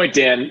 to your point,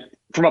 Dan,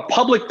 from a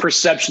public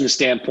perception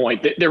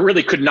standpoint, there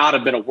really could not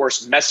have been a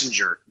worse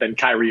messenger than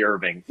Kyrie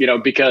Irving,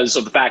 because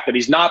of the fact that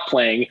he's not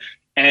playing.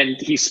 And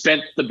he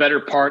spent the better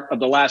part of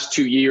the last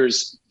 2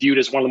 years viewed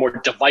as one of the more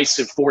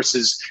divisive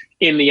forces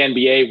in the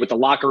NBA with the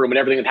locker room and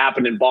everything that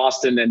happened in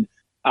Boston and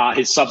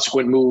his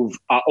subsequent move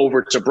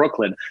over to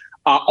Brooklyn.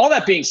 All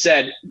that being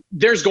said,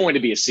 there's going to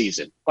be a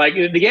season. Like,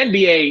 the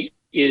NBA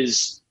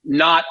is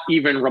not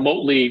even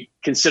remotely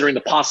considering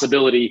the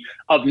possibility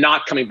of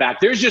not coming back.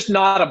 There's just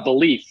not a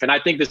belief. And I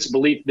think this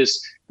belief,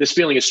 this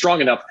feeling is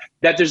strong enough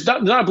that there's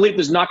not a belief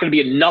there's not going to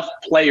be enough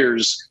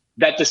players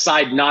that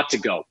decide not to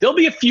go. There'll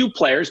be a few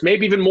players,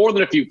 maybe even more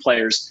than a few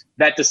players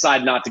that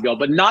decide not to go,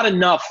 but not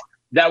enough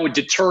that would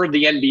deter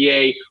the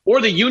NBA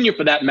or the union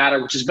for that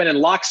matter, which has been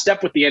in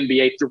lockstep with the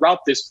NBA throughout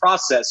this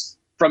process,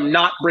 from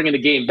not bringing the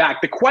game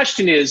back. The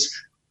question is,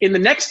 in the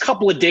next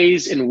couple of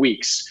days and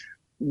weeks,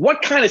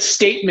 what kind of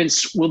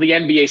statements will the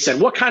NBA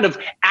send? What kind of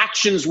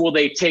actions will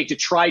they take to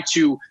try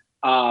to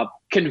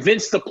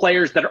convince the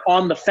players that are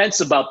on the fence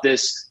about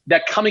this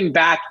that coming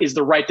back is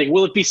the right thing?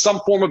 Will it be some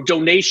form of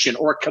donation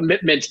or a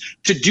commitment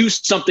to do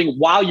something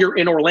while you're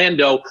in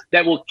Orlando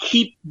that will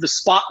keep the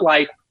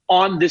spotlight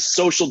on this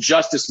social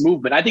justice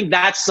movement? I think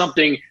that's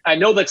something, I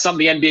know that's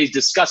something the NBA is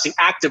discussing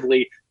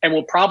actively, and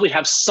we'll probably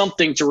have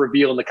something to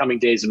reveal in the coming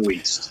days and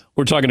weeks.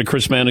 We're talking to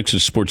Chris Mannix,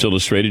 Sports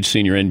Illustrated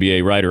senior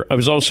NBA writer. I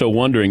was also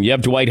wondering, you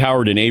have Dwight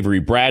Howard and Avery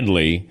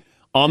Bradley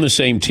on the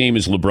same team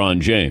as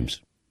LeBron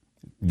James.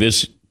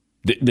 This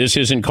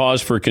isn't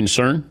cause for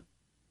concern?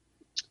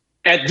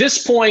 At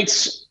this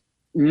point,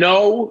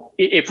 no.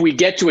 If we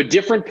get to a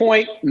different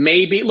point,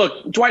 maybe.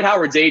 Look, Dwight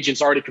Howard's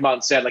agent's already come out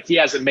and said, he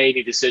hasn't made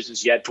any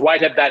decisions yet.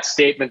 Dwight had that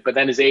statement, but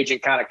then his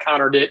agent kind of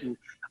countered it. And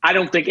I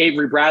don't think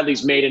Avery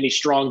Bradley's made any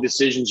strong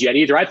decisions yet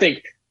either. I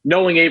think,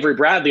 knowing Avery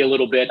Bradley a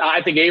little bit,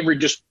 I think Avery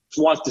just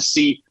wants to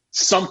see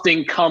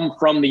something come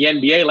from the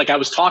NBA, like I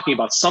was talking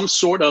about, some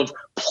sort of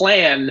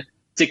plan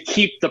to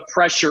keep the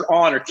pressure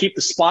on or keep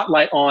the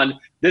spotlight on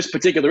this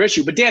particular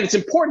issue. But Dan, it's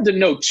important to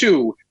note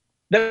too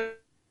that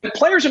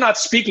players are not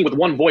speaking with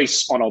one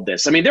voice on all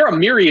this. I mean, there are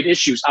myriad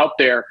issues out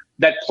there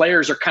that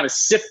players are kind of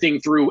sifting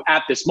through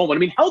at this moment.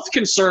 I mean, health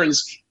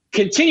concerns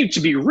continue to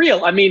be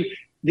real. I mean,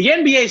 the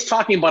NBA is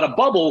talking about a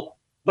bubble,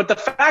 but the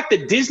fact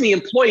that Disney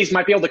employees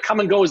might be able to come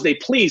and go as they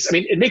please, I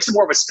mean, it makes it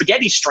more of a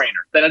spaghetti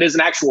strainer than it is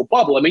an actual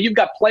bubble. I mean, you've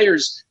got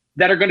players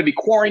that are going to be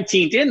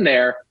quarantined in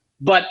there,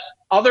 but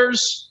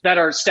others that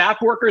are staff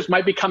workers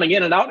might be coming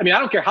in and out. I mean, I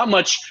don't care how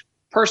much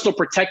personal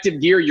protective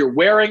gear you're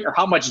wearing or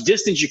how much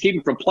distance you're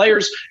keeping from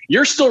players,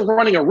 you're still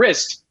running a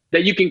risk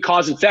that you can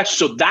cause infection.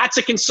 So that's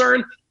a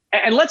concern.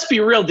 And let's be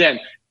real, Dan,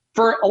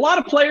 for a lot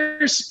of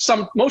players,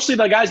 mostly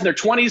the guys in their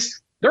 20s,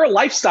 there are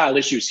lifestyle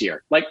issues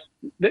here. Like,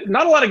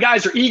 not a lot of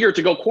guys are eager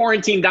to go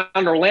quarantine down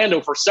to Orlando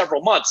for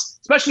several months,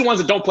 especially the ones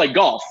that don't play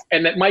golf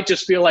and that might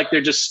just feel like they're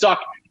just stuck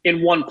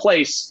in one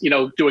place,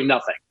 doing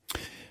nothing.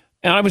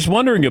 And I was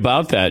wondering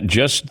about that,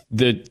 just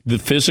the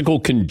physical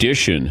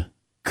condition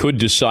could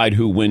decide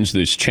who wins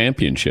this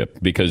championship,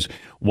 because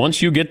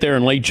once you get there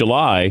in late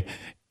July,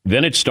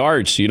 then it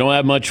starts. You don't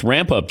have much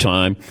ramp-up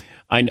time.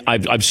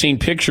 I've seen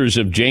pictures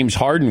of James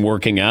Harden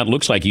working out.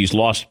 Looks like he's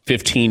lost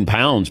 15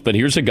 pounds, but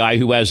here's a guy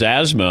who has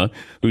asthma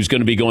who's going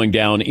to be going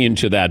down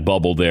into that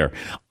bubble there.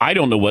 I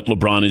don't know what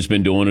LeBron has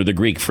been doing or the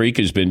Greek Freak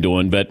has been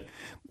doing, but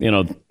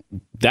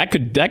that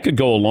could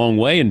go a long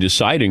way in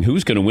deciding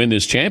who's going to win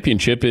this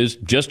championship, is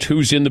just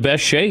who's in the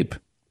best shape.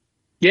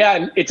 Yeah,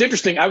 and it's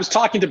interesting. I was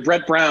talking to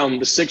Brett Brown,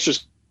 the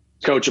Sixers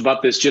coach,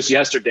 about this just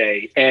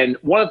yesterday, and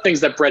one of the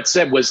things that Brett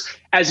said was,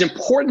 as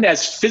important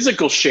as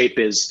physical shape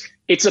is,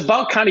 it's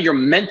about kind of your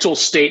mental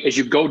state as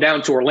you go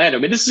down to Orlando.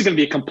 I mean, this is going to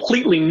be a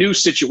completely new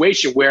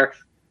situation where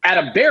at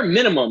a bare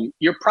minimum,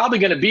 you're probably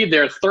going to be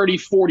there 30,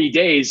 40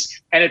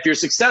 days. And if you're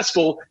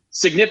successful,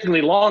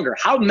 significantly longer.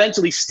 How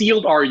mentally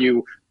steeled are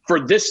you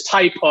for this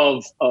type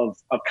of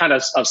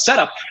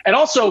setup? And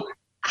also,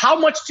 how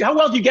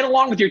well do you get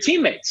along with your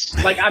teammates?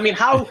 Like,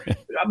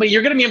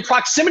 you're going to be in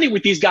proximity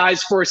with these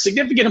guys for a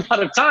significant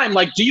amount of time.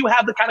 Like, do you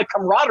have the kind of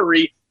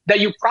camaraderie that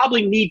you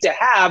probably need to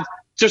have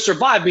to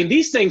survive? I mean,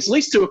 these things, at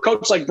least to a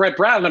coach like Brett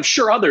Brown, and I'm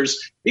sure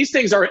others, these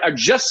things are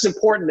just as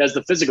important as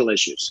the physical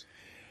issues.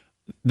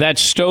 That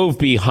stove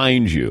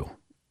behind you,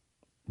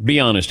 be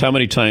honest, how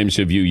many times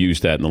have you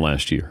used that in the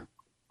last year?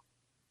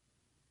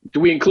 Do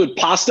we include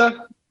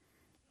pasta?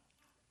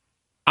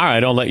 All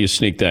right, I'll let you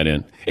sneak that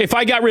in. If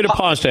I got rid of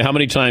pasta, how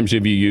many times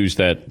have you used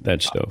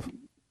that stove?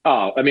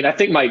 Oh, I mean, I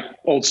think my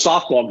old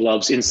softball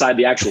gloves inside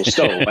the actual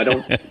stove. I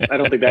don't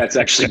think that's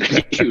actually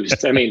been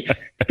used. I mean,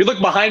 if you look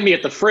behind me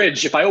at the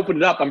fridge, if I open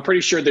it up, I'm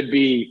pretty sure there'd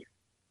be,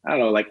 I don't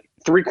know, like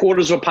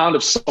 3/4 of a pound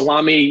of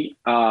salami.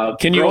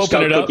 Can you Girl open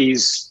Scout it up?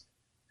 Cookies.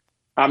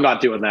 I'm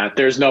not doing that.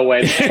 There's no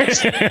way.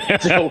 There's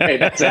no way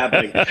that's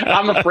happening.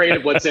 I'm afraid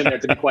of what's in there,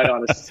 to be quite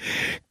honest.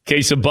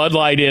 Case of Bud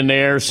Light in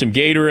there, some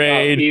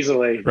Gatorade.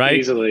 Easily. Right?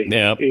 Easily.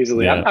 Yeah.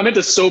 Easily. Yeah. I'm into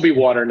Sobe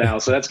water now,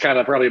 so that's kind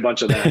of probably a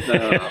bunch of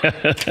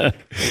that. No.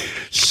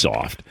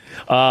 Soft.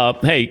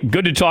 Hey,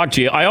 good to talk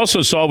to you. I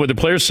also saw where the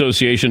Players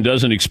Association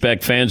doesn't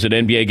expect fans at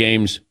NBA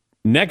games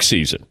next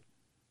season.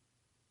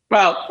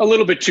 Well, a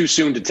little bit too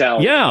soon to tell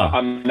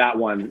on that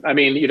one. I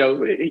mean,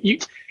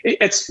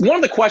 it's one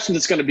of the questions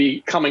that's going to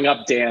be coming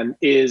up, Dan,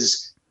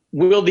 is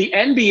will the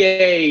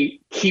NBA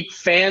keep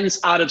fans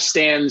out of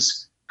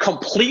stands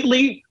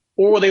completely,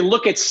 or will they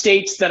look at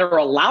states that are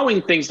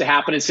allowing things to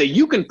happen and say,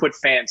 you can put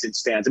fans in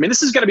stands? I mean,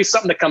 this is going to be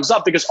something that comes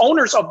up because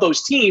owners of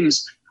those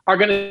teams are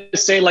going to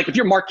say, like, if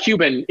you're Mark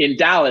Cuban in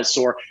Dallas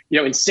or,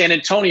 in San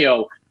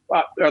Antonio,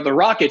 or the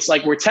Rockets,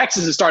 like where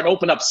Texas is starting to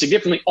open up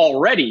significantly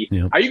already,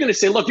 Are you going to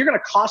say, look, you're going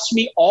to cost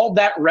me all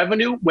that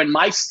revenue when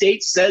my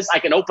state says I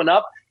can open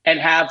up and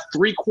have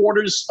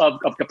 3/4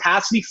 of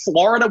capacity?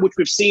 Florida, which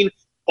we've seen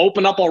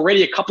open up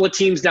already, a couple of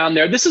teams down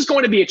there. This is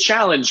going to be a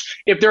challenge.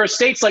 If there are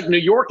states like New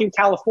York and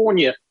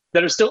California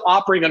that are still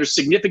operating under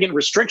significant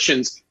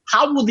restrictions,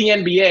 how will the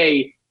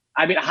NBA,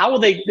 how will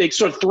they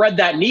sort of thread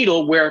that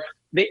needle where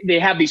they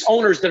have these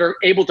owners that are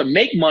able to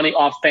make money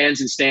off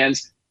fans and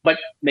stands, but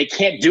they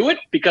can't do it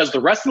because the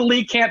rest of the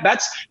league can't?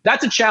 That's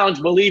a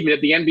challenge, believe me,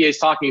 that the NBA is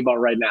talking about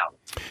right now.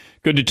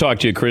 Good to talk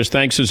to you, Chris.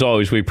 Thanks as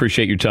always. We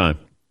appreciate your time.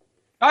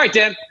 All right,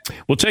 Dan.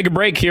 We'll take a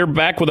break here,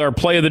 back with our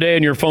play of the day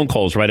and your phone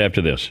calls right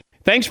after this.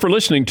 Thanks for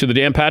listening to the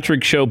Dan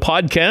Patrick Show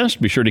podcast.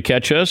 Be sure to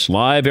catch us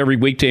live every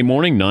weekday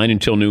morning, 9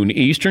 until noon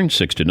Eastern,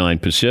 6 to 9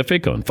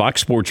 Pacific on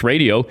Fox Sports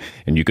Radio.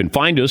 And you can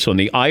find us on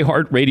the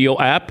iHeartRadio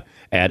app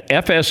at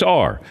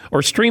FSR,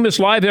 or stream us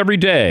live every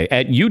day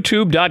at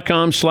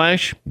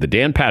youtube.com/The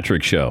Dan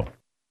Patrick Show.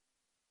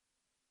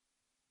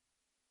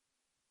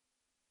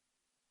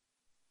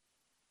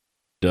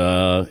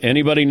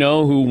 Anybody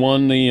know who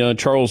won the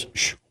Charles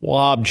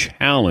Schwab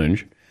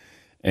Challenge?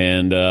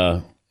 And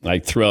I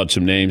threw out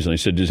some names, and I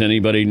said, does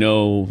anybody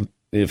know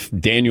if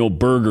Daniel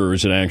Berger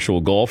is an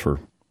actual golfer?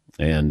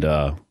 And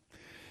I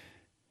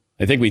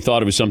think we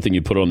thought it was something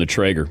you put on the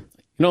Traeger.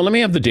 Let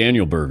me have the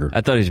Daniel Berger. I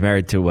thought he was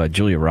married to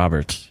Julia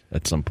Roberts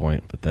at some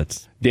point, but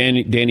that's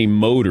Danny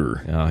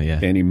Motor. Oh, yeah.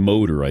 Danny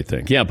Motor, I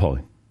think. Yeah,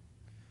 Paulie.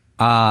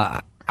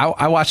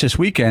 I watched this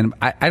weekend.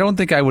 I don't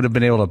think I would have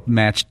been able to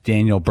match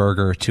Daniel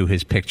Berger to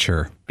his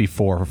picture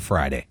before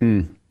Friday.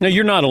 Now,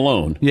 you're not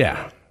alone.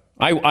 Yeah.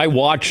 I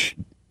watch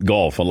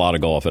golf, a lot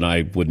of golf, and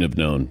I wouldn't have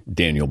known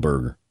Daniel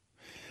Berger.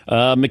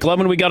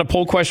 McLevin, we got a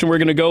poll question we're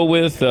going to go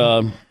with.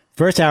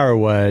 First hour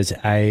was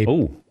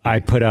I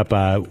put up,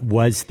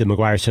 was the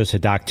Maguire Sosa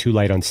doc too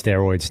light on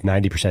steroids?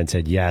 90%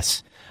 said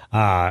yes.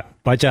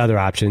 Bunch of other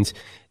options.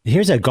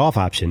 Here's a golf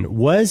option.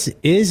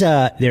 Is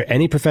there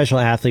any professional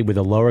athlete with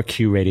a lower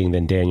Q rating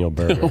than Daniel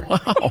Berger?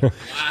 Wow.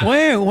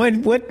 What?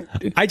 I'm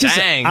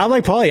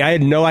like Paulie. I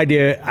had no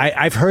idea.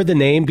 I've heard the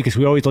name because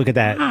we always look at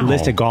that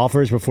list of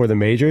golfers before the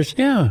majors.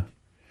 Yeah.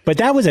 But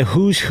that was a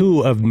who's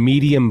who of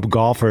medium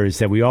golfers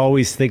that we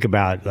always think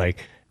about,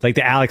 like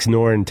the Alex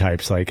Noren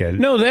types.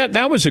 No,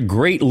 that was a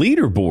great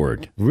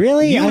leaderboard.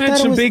 Really? You had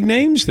some big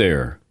names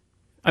there.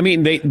 I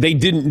mean, they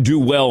didn't do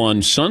well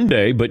on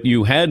Sunday, but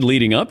you had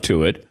leading up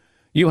to it.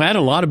 You had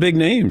a lot of big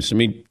names. I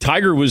mean,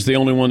 Tiger was the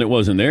only one that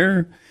wasn't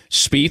there.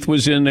 Spieth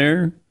was in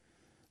there.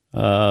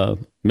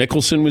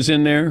 Mickelson was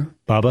in there.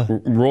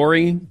 Bubba.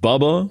 Rory,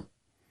 Bubba,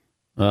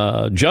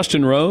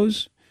 Justin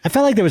Rose. I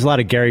felt like there was a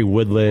lot of Gary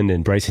Woodland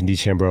and Bryson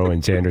DeChambeau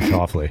and Xander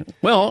Schauffele.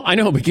 Well, I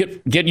know, but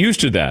get used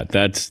to that.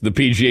 That's the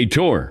PGA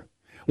Tour.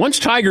 Once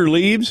Tiger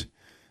leaves,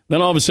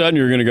 then all of a sudden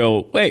you're going to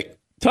go, wait,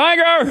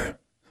 Tiger,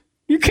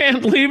 you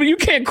can't leave. You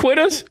can't quit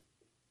us.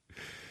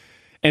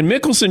 And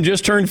Mickelson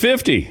just turned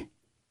 50.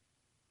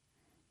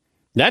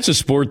 That's a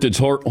sport that's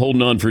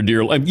holding on for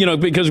dear life,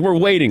 because we're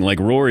waiting. Like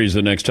Rory's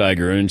the next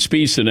Tiger, and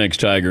Spieth's the next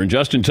Tiger, and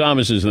Justin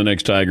Thomas is the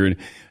next Tiger. And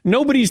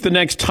nobody's the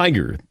next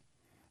Tiger.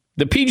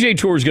 The PGA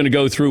Tour is going to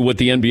go through what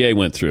the NBA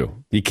went through.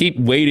 You keep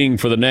waiting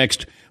for the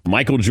next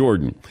Michael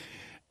Jordan.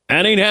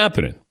 That ain't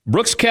happening.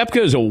 Brooks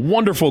Koepka is a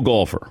wonderful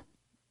golfer.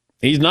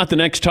 He's not the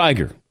next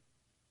Tiger,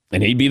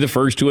 and he'd be the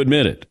first to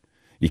admit it.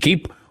 You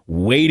keep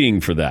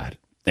waiting for that,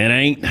 and it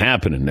ain't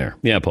happening there.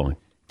 Yeah, Paulie.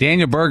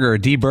 Daniel Berger,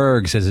 D.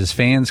 Bergs, as his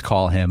fans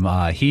call him,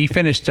 he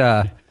finished, he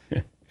had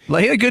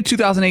a good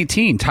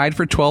 2018, tied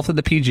for 12th at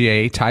the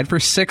PGA, tied for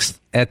 6th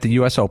at the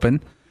U.S.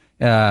 Open.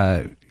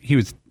 He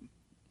was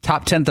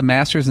top 10 at the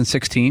Masters in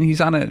 16.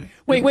 He's on a...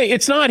 Wait,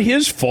 it's not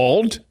his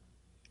fault.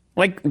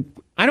 Like,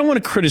 I don't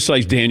want to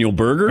criticize Daniel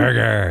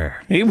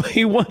Berger.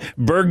 He won.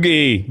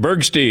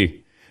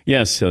 Bergsty.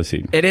 Yes, so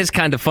see. It is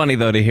kind of funny,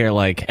 though, to hear,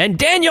 and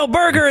Daniel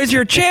Berger is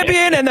your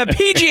champion and the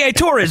PGA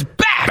Tour is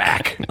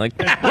back.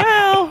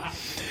 Well...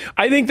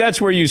 I think that's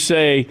where you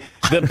say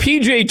the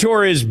PGA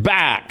Tour is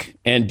back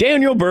and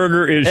Daniel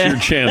Berger is your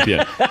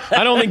champion.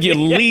 I don't think you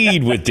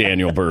lead with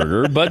Daniel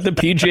Berger, but the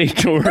PGA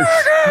Tour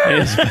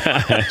is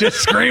back.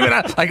 Just screaming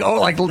out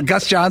like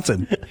Gus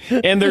Johnson.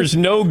 And there's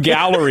no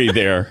gallery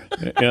there.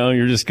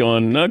 You're just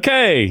going,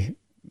 okay.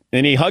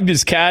 And he hugged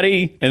his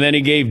caddy, and then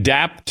he gave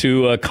dap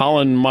to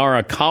Colin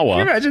Morikawa. Can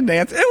you imagine,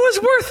 Nance? It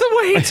was worth the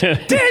wait.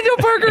 Daniel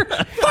Berger,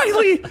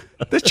 finally,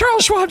 the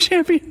Charles Schwab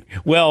champion.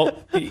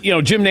 Well,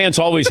 Jim Nance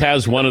always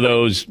has one of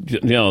those,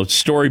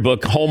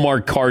 storybook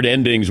Hallmark card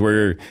endings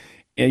where,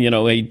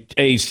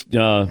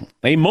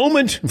 a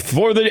moment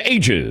for the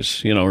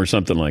ages, or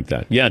something like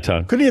that. Yeah,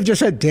 Todd. Couldn't he have just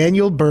said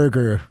Daniel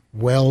Berger?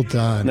 Well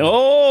done.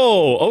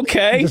 Oh,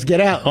 okay. Just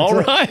get out. All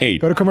right.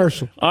 Go to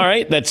commercial. All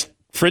right. That's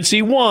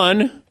Fritzy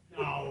 1.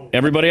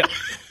 Everybody,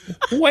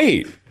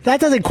 wait. That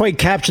doesn't quite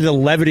capture the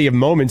levity of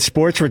moments.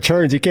 Sports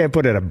returns. You can't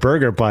put in a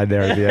burger pun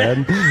there at the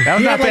end. That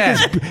was not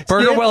bad.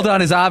 Burger well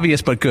done is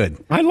obvious, but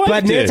good. I liked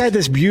But it. Nance had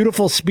this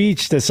beautiful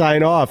speech to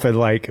sign off, and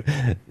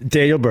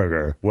Daniel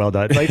Berger, well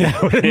done.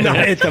 That would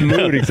not hit the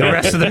mood exactly. The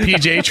rest of the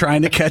PJ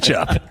trying to catch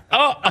up.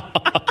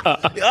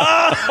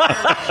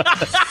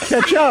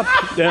 Catch up.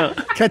 Yeah.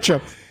 Catch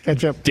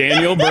up.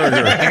 Daniel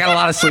Berger. I got a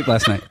lot of sleep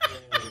last night.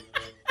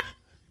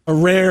 A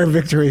rare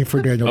victory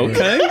for Daniel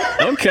Berger.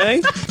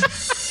 Okay.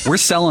 We're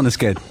selling this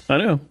kid. I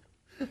know.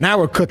 Now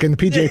we're cooking the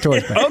PGA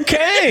Tour.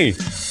 Okay.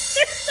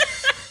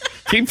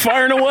 Keep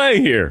firing away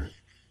here.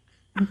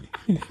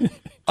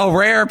 A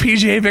rare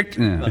PGA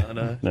victory.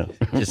 No.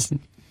 Just...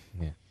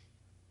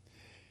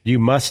 You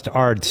must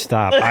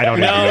stop. I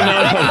don't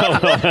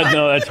know.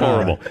 No, that's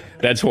horrible.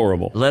 That's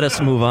horrible. Let us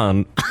move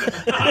on.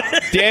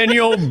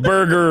 Daniel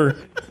Berger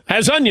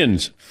has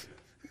onions.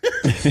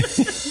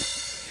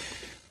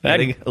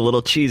 A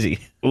little cheesy.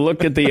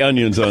 Look at the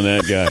onions on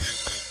that guy.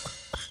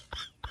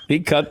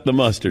 He cut the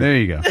mustard. There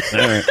you go. All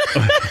right.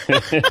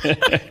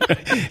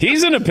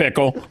 He's in a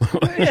pickle. Burger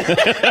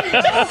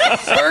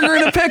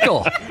in a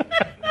pickle.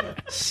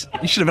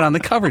 You should have been on the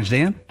coverage,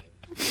 Dan.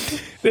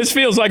 This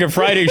feels like a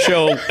Friday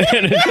show, and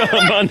it's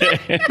on Monday.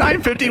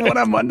 9:51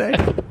 on Monday.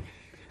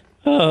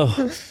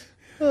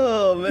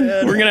 Oh,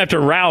 man. We're going to have to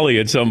rally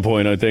at some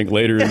point, I think,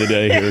 later in the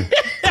day here.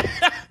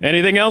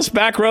 Anything else,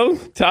 back row,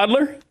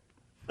 toddler?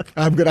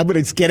 I'm good. I'm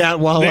going to get out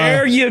while...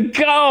 There you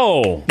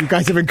go. You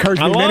guys have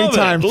encouraged me many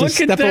times to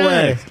step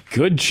away.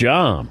 Good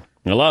job.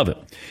 I love it.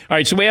 All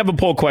right, so we have a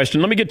poll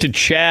question. Let me get to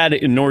Chad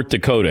in North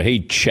Dakota. Hey,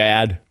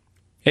 Chad.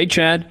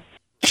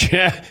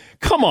 Chad.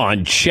 Come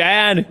on,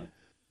 Chad.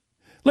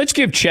 Let's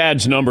give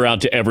Chad's number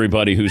out to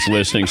everybody who's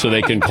listening so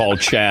they can call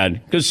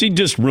Chad, because he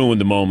just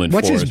ruined the moment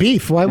What's for his us.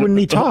 beef? Why wouldn't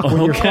he talk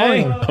when you're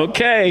calling him?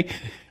 Okay.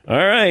 All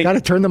right. Got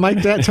to turn the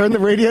mic down, turn the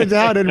radio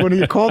down, and when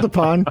you're called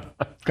upon,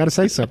 got to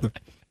say something.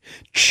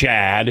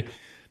 Chad.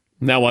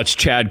 Now watch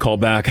Chad call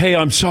back. Hey,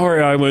 I'm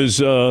sorry.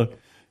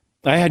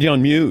 I had you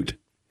on mute.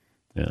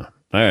 Yeah.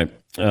 All right.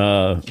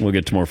 We'll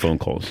get to more phone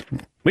calls.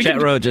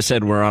 Chat Row just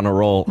said we're on a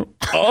roll.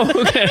 Oh,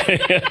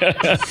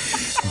 okay.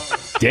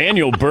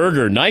 Daniel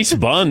Berger, nice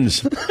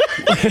buns.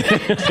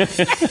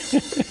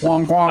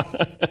 Wong, wong.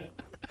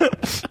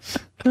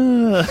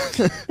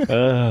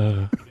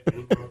 And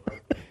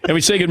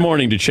we say good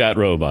morning to Chat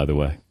Row, by the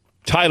way.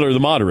 Tyler, the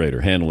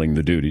moderator, handling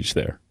the duties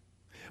there.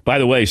 By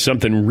the way,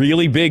 something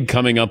really big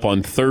coming up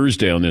on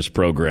Thursday on this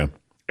program.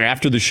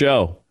 After the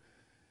show,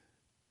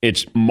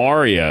 it's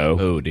Mario.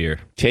 Oh, dear.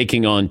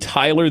 Taking on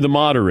Tyler, the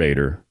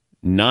moderator.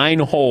 9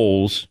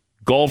 holes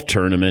golf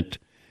tournament,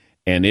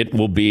 and it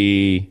will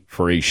be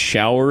for a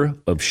shower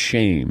of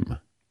shame.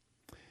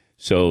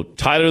 So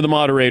Tyler the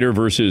Moderator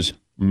versus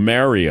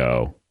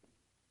Mario.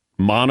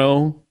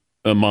 Mano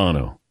a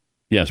mano.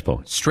 Yes,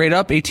 Paul. Straight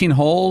up 18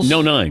 holes?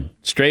 No, 9.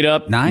 Straight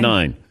up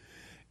 9.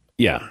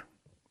 Yeah.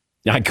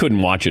 I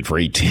couldn't watch it for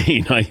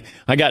 18.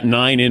 I got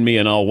 9 in me,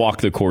 and I'll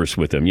walk the course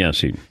with him.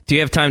 Yes. Do you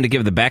have time to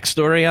give the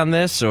backstory on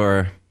this,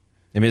 or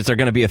I mean, is there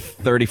going to be a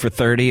 30 for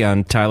 30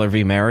 on Tyler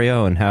v.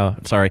 Mario and how?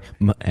 Sorry,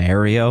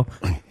 Mario.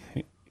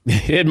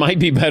 It might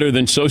be better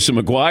than Sosa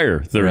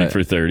McGuire 30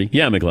 for 30.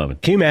 Yeah,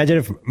 McLovin. Can you imagine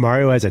if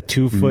Mario has a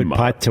 2-foot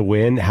putt to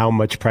win, how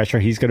much pressure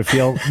he's going to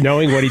feel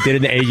knowing what he did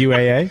in the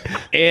AUAA?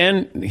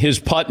 And his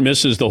putt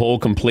misses the hole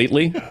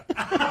completely.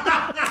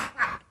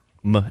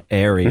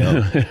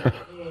 Mario.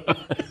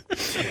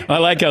 I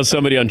like how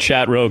somebody on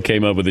Chat Row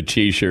came up with a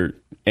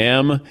T-shirt.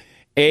 M-A-I-R.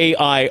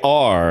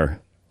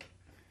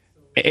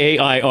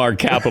 A-I-R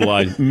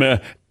capitalized.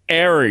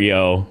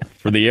 Mario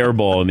for the air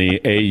ball in the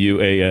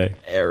AUAA.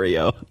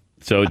 Mario.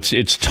 So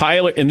it's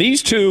Tyler, and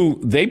these two,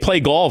 they play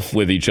golf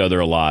with each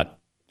other a lot,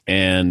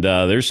 and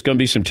there's going to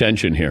be some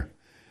tension here.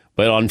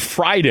 But on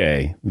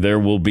Friday, there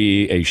will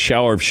be a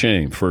shower of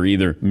shame for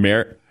either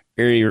Mario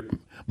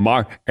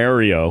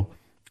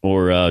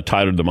or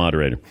Tyler the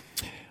Moderator.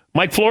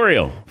 Mike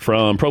Florio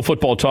from Pro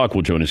Football Talk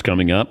will join us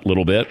coming up a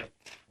little bit.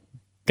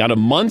 Got a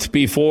month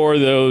before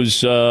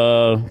those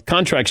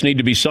contracts need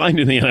to be signed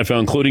in the NFL,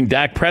 including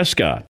Dak Prescott.